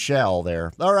Lacey and Michelle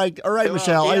there. All right,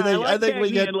 Michelle. Yeah, I think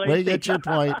we get your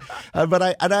point.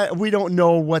 But we don't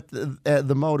know what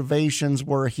the motivations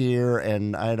were here,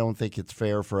 and I don't think it's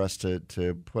fair for us to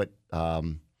put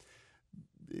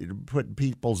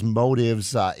people's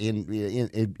motives in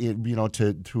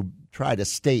to try to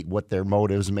state what their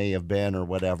motives may have been or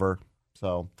whatever.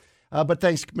 So. But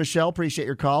thanks, Michelle. Appreciate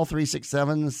your call.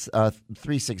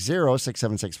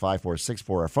 360-676-5464.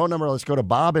 Our phone number. Let's go to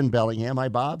Bob in Bellingham. Hi,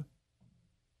 Bob.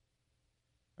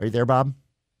 Are you there, Bob?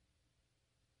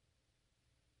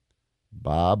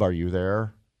 Bob, are you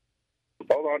there?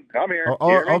 Hold on. I'm here.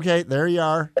 Okay. There you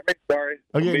are. Sorry.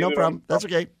 Okay, no problem. That's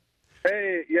okay.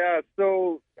 Hey, yeah,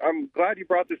 so I'm glad you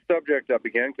brought this subject up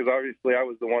again, because obviously I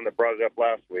was the one that brought it up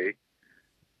last week.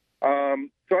 So I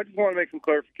just want to make some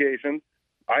clarifications.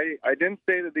 I didn't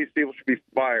say that these people should be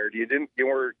fired. You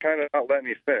were kind of not letting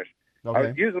me finish. Okay. I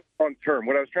was using the wrong term.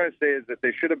 What I was trying to say is that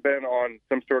they should have been on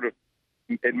some sort of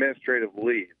administrative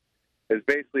leave, is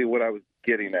basically what I was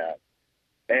getting at.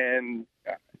 And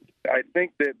I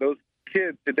think that those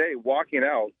kids today walking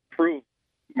out prove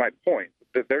my point,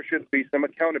 that there should be some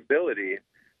accountability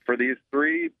for these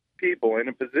 3 people in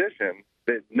a position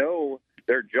that know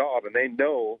their job, and they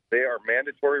know they are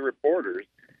mandatory reporters,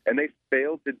 and they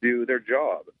failed to do their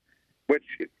job, which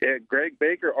Greg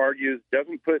Baker argues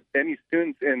doesn't put any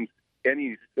students in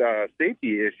any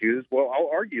safety issues. Well,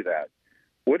 I'll argue that.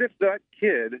 What if that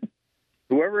kid,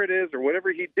 whoever it is or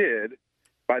whatever he did,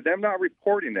 by them not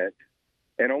reporting it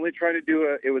and only trying to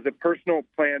do it was a personal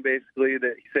plan, basically,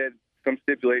 that he said some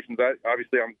stipulations.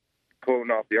 Obviously, I'm quoting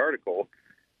off the article.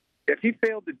 If he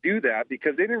failed to do that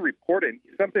because they didn't report it,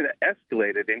 something that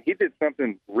escalated, and he did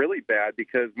something really bad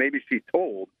because maybe she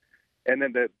told, and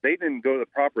then they didn't go to the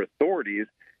proper authorities.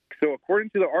 So according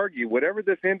to the argue, whatever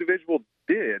this individual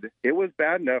did, it was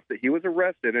bad enough that he was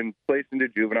arrested and placed into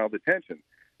juvenile detention.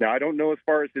 Now, I don't know as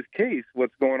far as his case,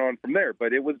 what's going on from there,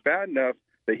 but it was bad enough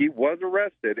that he was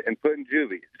arrested and put in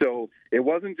juvie. So it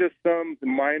wasn't just some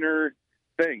minor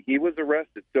thing. He was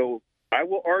arrested. So I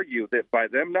will argue that by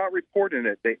them not reporting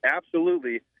it, they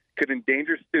absolutely could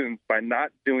endanger students by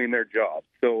not doing their job.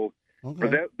 So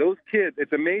for those kids,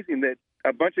 it's amazing that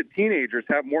a bunch of teenagers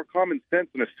have more common sense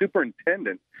than a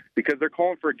superintendent, because they're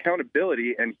calling for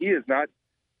accountability, and he is not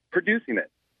producing it.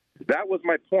 That was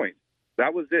my point.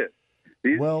 That was it.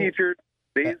 These teachers,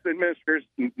 these administrators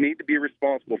need to be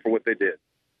responsible for what they did.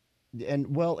 And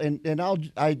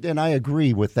I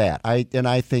agree with that. I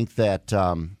think that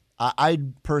I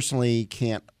personally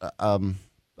can't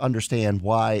understand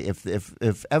why,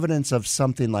 if evidence of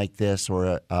something like this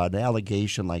or an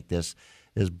allegation like this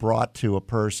is brought to a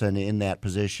person in that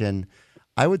position,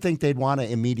 I would think they'd want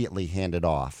to immediately hand it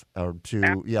off, or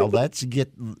to let's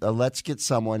get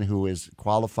someone who is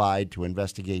qualified to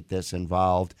investigate this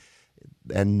involved,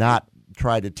 and not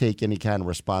try to take any kind of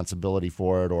responsibility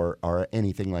for it or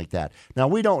anything like that. Now,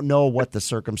 we don't know what the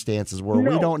circumstances were. No.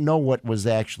 We don't know what was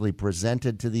actually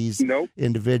presented to these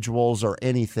individuals or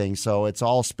anything. So it's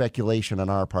all speculation on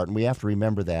our part, and we have to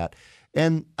remember that.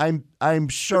 And I'm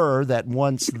sure that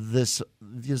once this,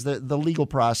 because the legal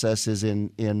process is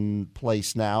in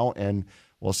place now, and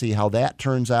we'll see how that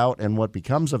turns out and what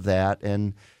becomes of that.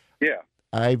 And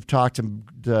I've talked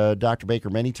to Dr. Baker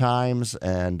many times,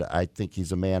 and I think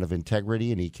he's a man of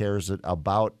integrity, and he cares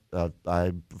about,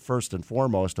 first and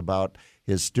foremost, about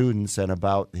his students and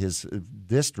about his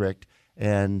district,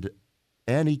 and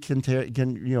he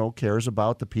cares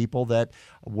about the people that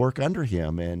work under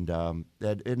him, and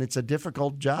it's a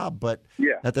difficult job. But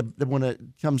when it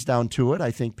comes down to it,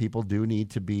 I think people do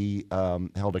need to be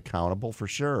held accountable for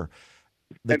sure.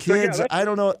 The kids, I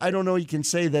don't know. You can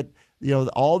say that,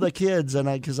 all the kids,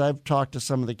 and because I've talked to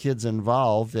some of the kids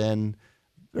involved, and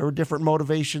there were different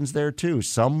motivations there too.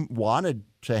 Some wanted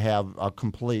to have a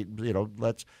complete,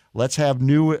 let's have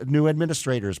new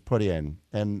administrators put in,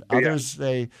 and others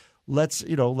say, let's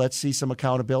see some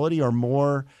accountability or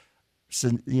more.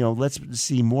 Let's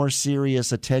see more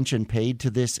serious attention paid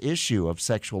to this issue of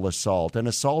sexual assault and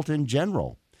assault in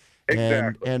general.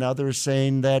 Exactly. And others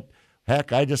saying that,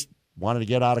 heck, I just wanted to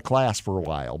get out of class for a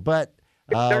while. But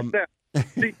there's that.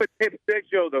 See, but hey, Big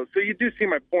Joe, though, so you do see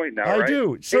my point now, right? I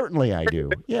do. Certainly I do.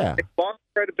 Yeah. It's lost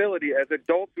credibility as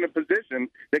adults in a position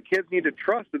that kids need to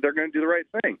trust that they're going to do the right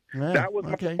thing. Yeah, that was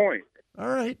my point. All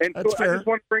right. And that's so fair. I just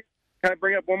want to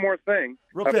bring up one more thing.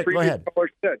 Real quick, go ahead.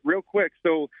 Real quick.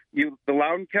 So the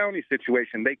Loudoun County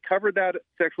situation, they covered that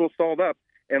sexual assault up,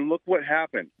 and look what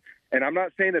happened. And I'm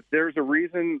not saying that there's a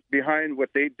reason behind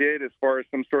what they did as far as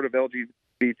some sort of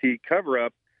LGBT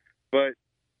cover-up, but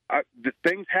the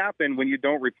things happen when you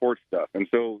don't report stuff. And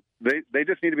so they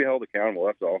just need to be held accountable.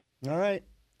 That's all. All right.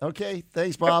 Okay.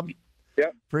 Thanks, Bob.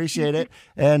 Yep. Appreciate it.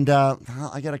 And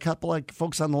I got a couple of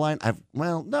folks on the line.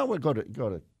 We'll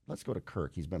let's go to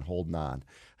Kirk. He's been holding on.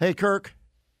 Hey, Kirk.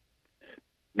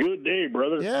 Good day,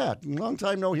 brother. Yeah, long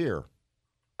time no hear.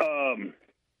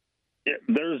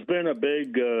 There's been a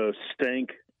big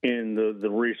stink in the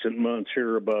recent months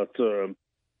here about the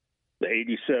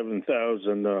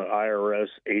 87,000 IRS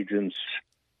agents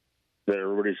that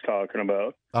everybody's talking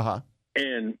about. Uh-huh.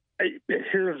 And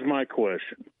here's my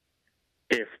question.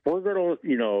 If we're going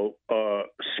to,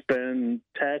 spend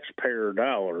taxpayer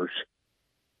dollars,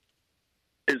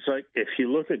 it's like if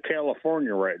you look at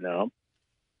California right now,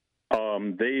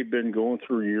 they've been going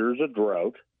through years of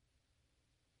drought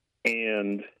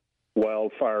and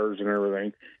wildfires and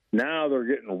everything. Now they're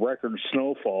getting record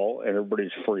snowfall and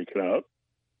everybody's freaking out.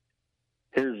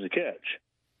 Here's the catch.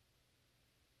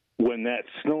 When that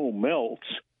snow melts,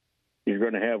 you're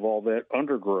going to have all that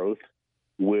undergrowth,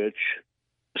 which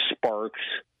sparks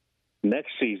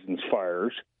next season's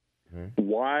fires. Mm-hmm.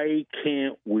 Why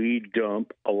can't we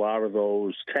dump a lot of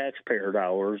those taxpayer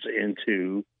dollars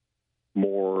into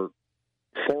more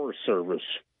Forest Service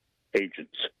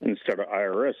agents instead of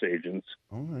IRS agents?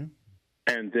 All right.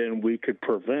 And then we could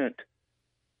prevent,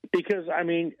 because, I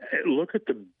mean, look at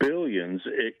the billions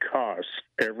it costs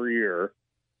every year,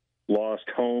 lost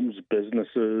homes,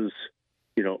 businesses,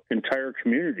 entire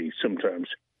communities sometimes.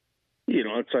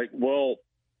 It's like, well,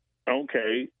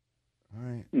 okay, all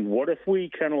right. What if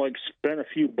we kind of spend a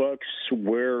few bucks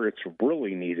where it's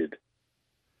really needed?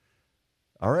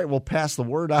 All right, we'll pass the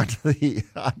word on to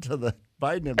the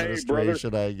Biden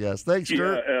administration, I guess. Thanks,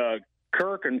 Kirk. Yeah,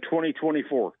 Kirk in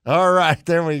 2024. All right,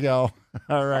 there we go.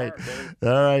 All right.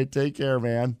 All right, take care,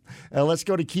 man. Let's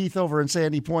go to Keith over in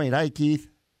Sandy Point. Hi, Keith.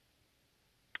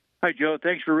 Hi, Joe.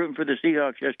 Thanks for rooting for the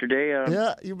Seahawks yesterday.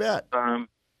 Yeah, you bet.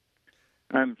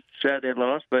 I'm sad they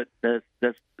lost, but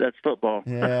that's football.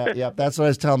 Yeah, that's what I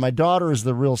was telling. My daughter is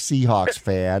the real Seahawks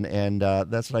fan, and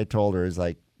that's what I told her. Is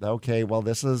like, okay, well,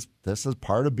 this is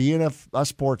part of being a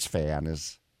sports fan,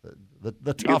 is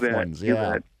the tough ones.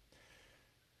 Yeah.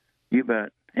 You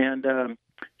bet. And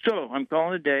so I'm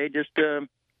calling today. Just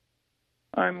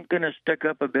I'm going to stick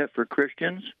up a bit for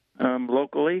Christians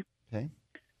locally. Okay.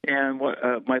 And what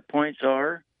my points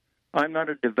are: I'm not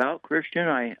a devout Christian.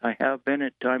 I have been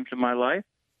at times in my life.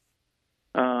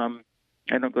 I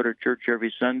don't go to church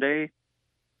every Sunday.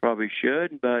 Probably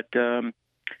should, but and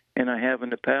I have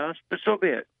in the past. But so be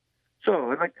it.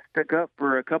 So I'd like to stick up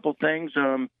for a couple things.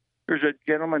 There's a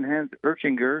gentleman, Hans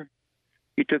Urchinger.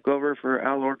 He took over for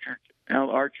Al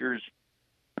Archer's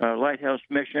Lighthouse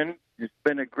Mission. It's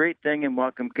been a great thing in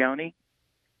Whatcom County.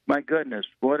 My goodness,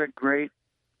 what a great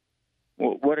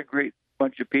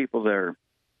bunch of people there.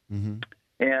 Mm-hmm.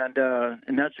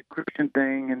 And that's a Christian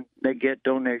thing, and they get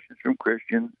donations from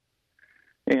Christians.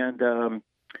 And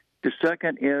The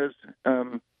second is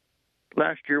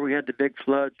last year we had the big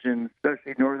floods in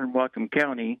especially northern Whatcom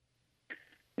County,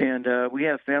 and we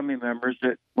have family members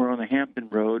that were on the Hampton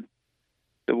Road.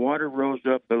 The water rose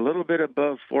up a little bit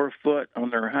above 4 foot on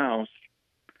their house.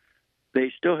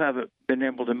 They still haven't been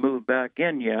able to move back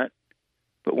in yet,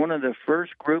 but one of the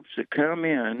first groups that come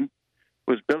in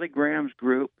was Billy Graham's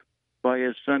group by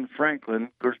his son Franklin.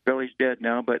 Of course, Billy's dead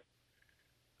now, but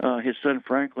his son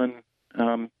Franklin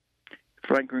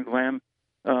Graham,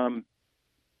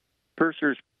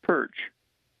 Purser's Perch,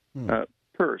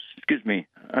 Purse, excuse me,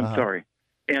 I'm sorry.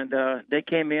 And they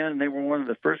came in, and they were one of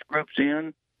the first groups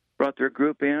in, brought their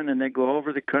group in, and they go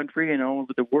over the country and all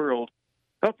over the world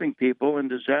helping people in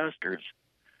disasters.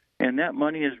 And that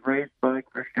money is raised by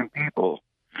Christian people.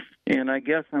 And I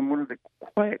guess I'm one of the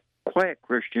quiet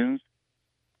Christians,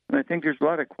 and I think there's a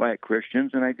lot of quiet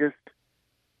Christians, and I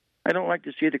don't like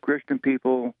to see the Christian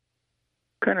people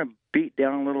kind of beat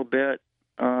down a little bit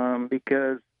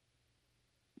because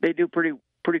they do pretty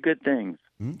good things.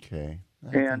 Okay.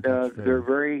 And they're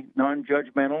very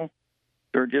non-judgmental.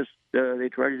 They're just they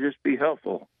try to just be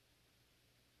helpful.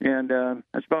 And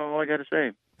that's about all I got to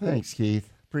say. Thanks, Keith.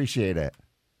 Appreciate it.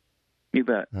 You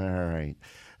bet. All right.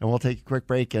 And we'll take a quick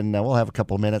break, and we'll have a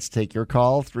couple of minutes to take your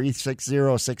call.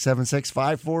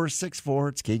 360-676-5464.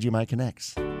 It's KGMI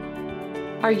Connects.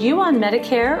 Are you on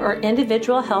Medicare or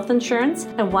individual health insurance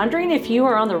and wondering if you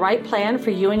are on the right plan for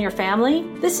you and your family?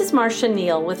 This is Marcia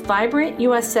Neal with Vibrant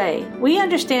USA. We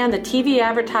understand the TV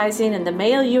advertising and the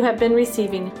mail you have been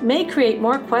receiving may create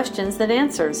more questions than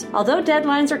answers. Although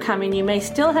deadlines are coming, you may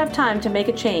still have time to make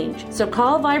a change. So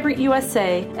call Vibrant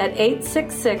USA at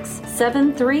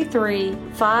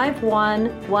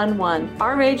 866-733-5111.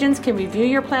 Our agents can review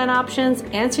your plan options,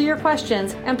 answer your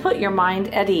questions, and put your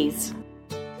mind at ease.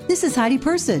 This is Heidi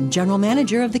Person, General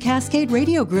Manager of the Cascade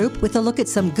Radio Group, with a look at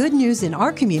some good news in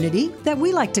our community that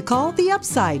we like to call the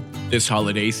upside. This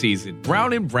holiday season,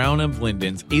 Brown & Brown of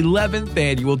Linden's 11th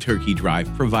annual turkey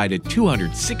drive provided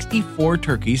 264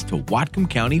 turkeys to Whatcom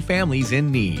County families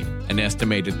in need. An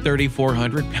estimated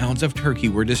 3,400 pounds of turkey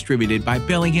were distributed by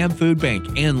Bellingham Food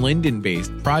Bank and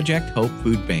Linden-based Project Hope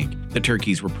Food Bank. The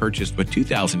turkeys were purchased with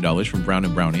 $2,000 from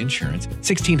Brown & Brown Insurance,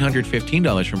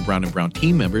 $1,615 from Brown & Brown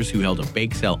team members who held a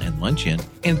bake sale and luncheon,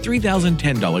 and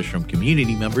 $3,010 from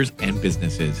community members and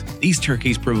businesses. These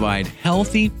turkeys provide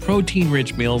healthy,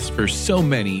 protein-rich meals for so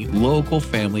many local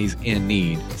families in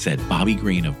need, said Bobby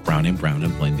Green of Brown & Brown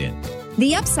of Linden.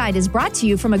 The Upside is brought to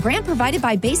you from a grant provided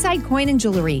by Bayside Coin and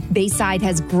Jewelry. Bayside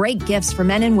has great gifts for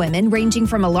men and women, ranging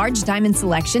from a large diamond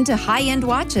selection to high-end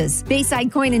watches.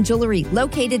 Bayside Coin and Jewelry,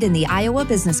 located in the Iowa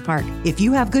Business Park. If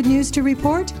you have good news to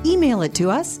report, email it to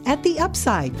us at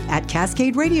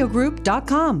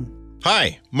theupside@cascaderadiogroup.com.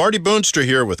 Hi, Marty Boonstra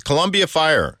here with Columbia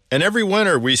Fire. And every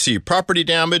winter we see property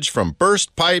damage from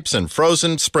burst pipes and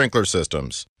frozen sprinkler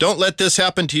systems. Don't let this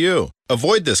happen to you.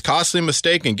 Avoid this costly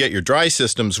mistake and get your dry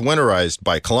systems winterized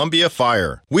by Columbia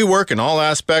Fire. We work in all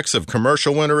aspects of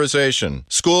commercial winterization.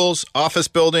 Schools, office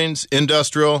buildings,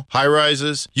 industrial,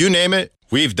 high-rises, you name it,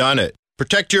 we've done it.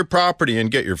 Protect your property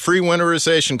and get your free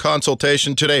winterization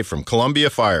consultation today from Columbia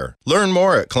Fire. Learn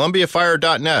more at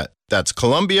columbiafire.net. That's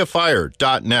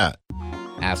columbiafire.net.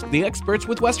 Ask the experts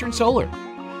with Western Solar.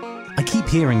 I keep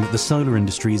hearing that the solar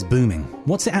industry is booming.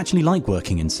 What's it actually like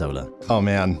working in solar? Oh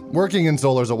man, working in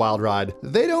solar's a wild ride.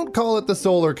 They don't call it the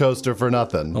solar coaster for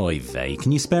nothing. Oy vey,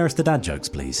 can you spare us the dad jokes,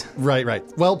 please? Right.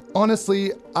 Well,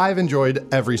 honestly, I've enjoyed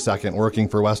every second working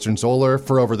for Western Solar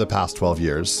for over the past 12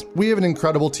 years. We have an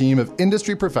incredible team of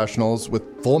industry professionals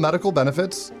with full medical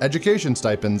benefits, education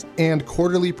stipends, and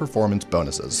quarterly performance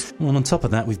bonuses. Well, on top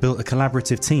of that, we've built a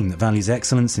collaborative team that values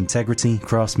excellence, integrity,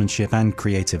 craftsmanship, and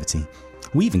creativity.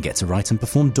 We even get to write and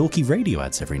perform dorky radio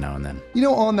ads every now and then. You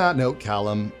know, on that note,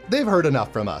 Callum, they've heard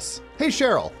enough from us. Hey,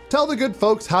 Cheryl, tell the good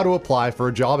folks how to apply for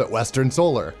a job at Western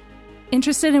Solar.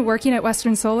 Interested in working at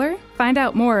Western Solar? Find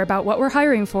out more about what we're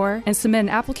hiring for and submit an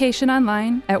application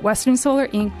online at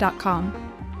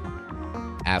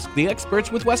westernsolarinc.com. Ask the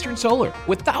experts with Western Solar.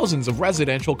 With thousands of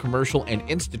residential, commercial, and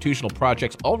institutional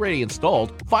projects already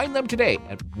installed, find them today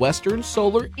at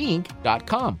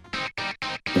westernsolarinc.com.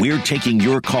 We're taking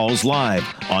your calls live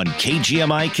on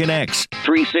KGMI Connects,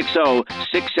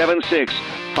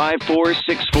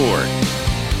 360-676-5464.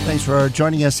 Thanks for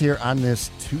joining us here on this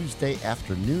Tuesday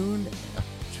afternoon.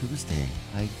 Tuesday.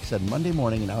 I said Monday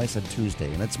morning, and now I said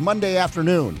Tuesday, and it's Monday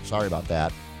afternoon. Sorry about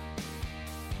that.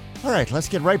 All right, let's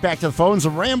get right back to the phones.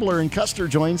 Rambler in Custer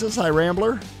joins us. Hi,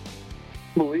 Rambler.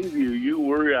 Believe you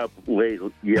were up late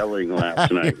yelling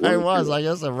last night. I was. I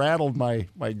guess I rattled my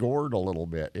gourd a little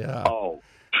bit. Yeah. Oh.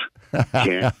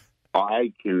 Can't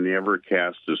I can never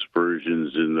cast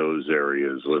aspersions in those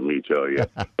areas, let me tell you.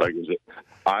 Like I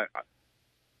said,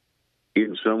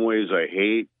 in some ways, I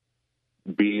hate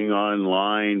being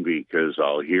online because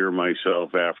I'll hear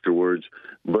myself afterwards,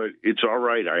 but it's all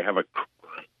right. I have a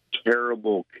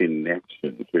terrible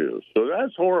connection, too. So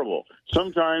that's horrible.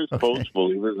 Sometimes, folks,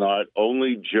 believe it or not,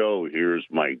 only Joe hears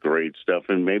my great stuff,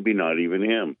 and maybe not even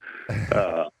him.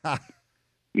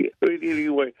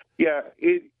 Anyway, yeah,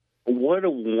 what a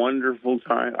wonderful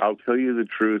time. I'll tell you the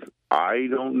truth. I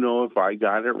don't know if I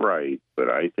got it right, but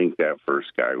I think that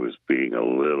first guy was being a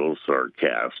little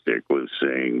sarcastic with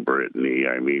saying Brittany.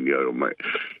 I mean, my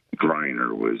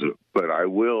Griner was. But I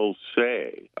will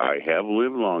say, I have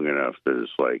lived long enough that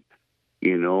it's like,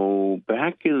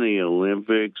 back in the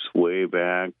Olympics way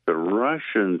back, the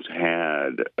Russians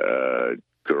had a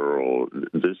girl,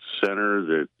 this center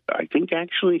that I think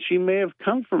actually she may have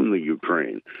come from the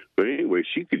Ukraine. But anyway,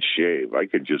 she could shave. I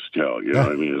could just tell, what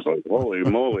I mean? It's like, holy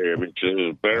moly. I mean, she has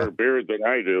a better beard than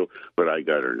I do, but I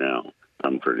got her now.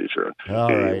 I'm pretty sure.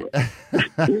 All right.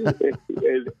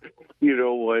 And you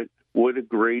know what? What a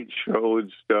great show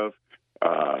and stuff.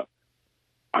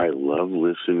 I love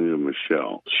listening to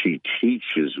Michelle. She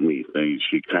teaches me things.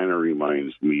 She kind of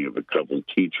reminds me of a couple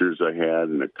teachers I had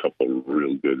and a couple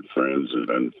real good friends that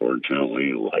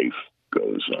unfortunately life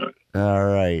goes on. All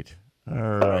right,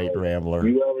 Rambler.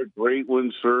 You have a great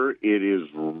one, sir. It is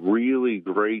really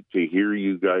great to hear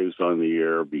you guys on the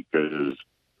air because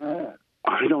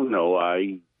I don't know.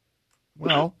 I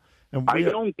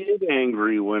don't get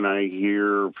angry when I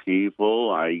hear people.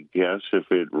 I guess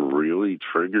if it really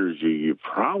triggers you, you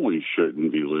probably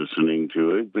shouldn't be listening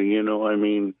to it. But, I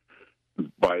mean,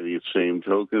 by the same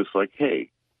token, it's like, hey,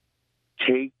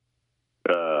 take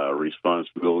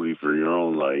responsibility for your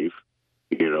own life.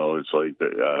 It's like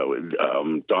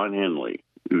Don Henley,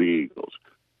 the Eagles.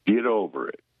 Get over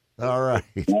it. All right.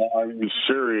 I mean,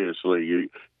 seriously,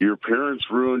 your parents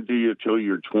ruined you till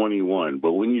you're 21,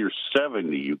 but when you're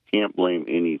 70, you can't blame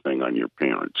anything on your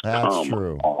parents. That's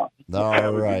true. All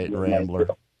right, Rambler.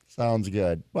 Sounds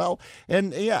good. Well,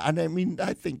 and I mean,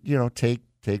 I think,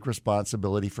 take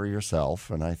responsibility for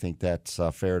yourself, and I think that's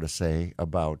fair to say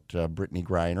about Brittany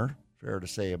Griner, fair to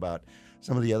say about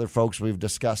some of the other folks we've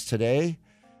discussed today,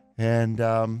 and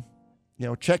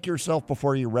check yourself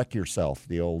before you wreck yourself.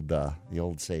 The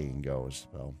old saying goes.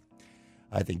 Well,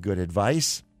 I think good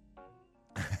advice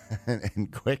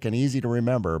and quick and easy to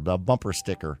remember. The bumper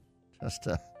sticker, just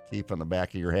to keep on the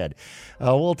back of your head.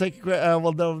 We'll take.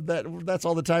 That's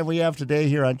all the time we have today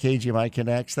here on KGMI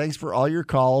Connects. Thanks for all your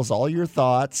calls, all your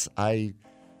thoughts. I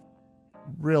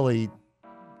really,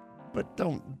 but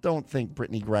don't think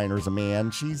Brittany Griner's a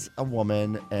man. She's a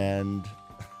woman, and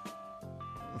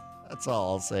that's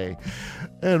all I'll say.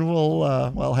 And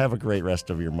we'll have a great rest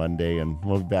of your Monday, and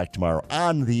we'll be back tomorrow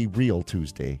on the Real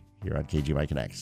Tuesday here on KGMI Connects.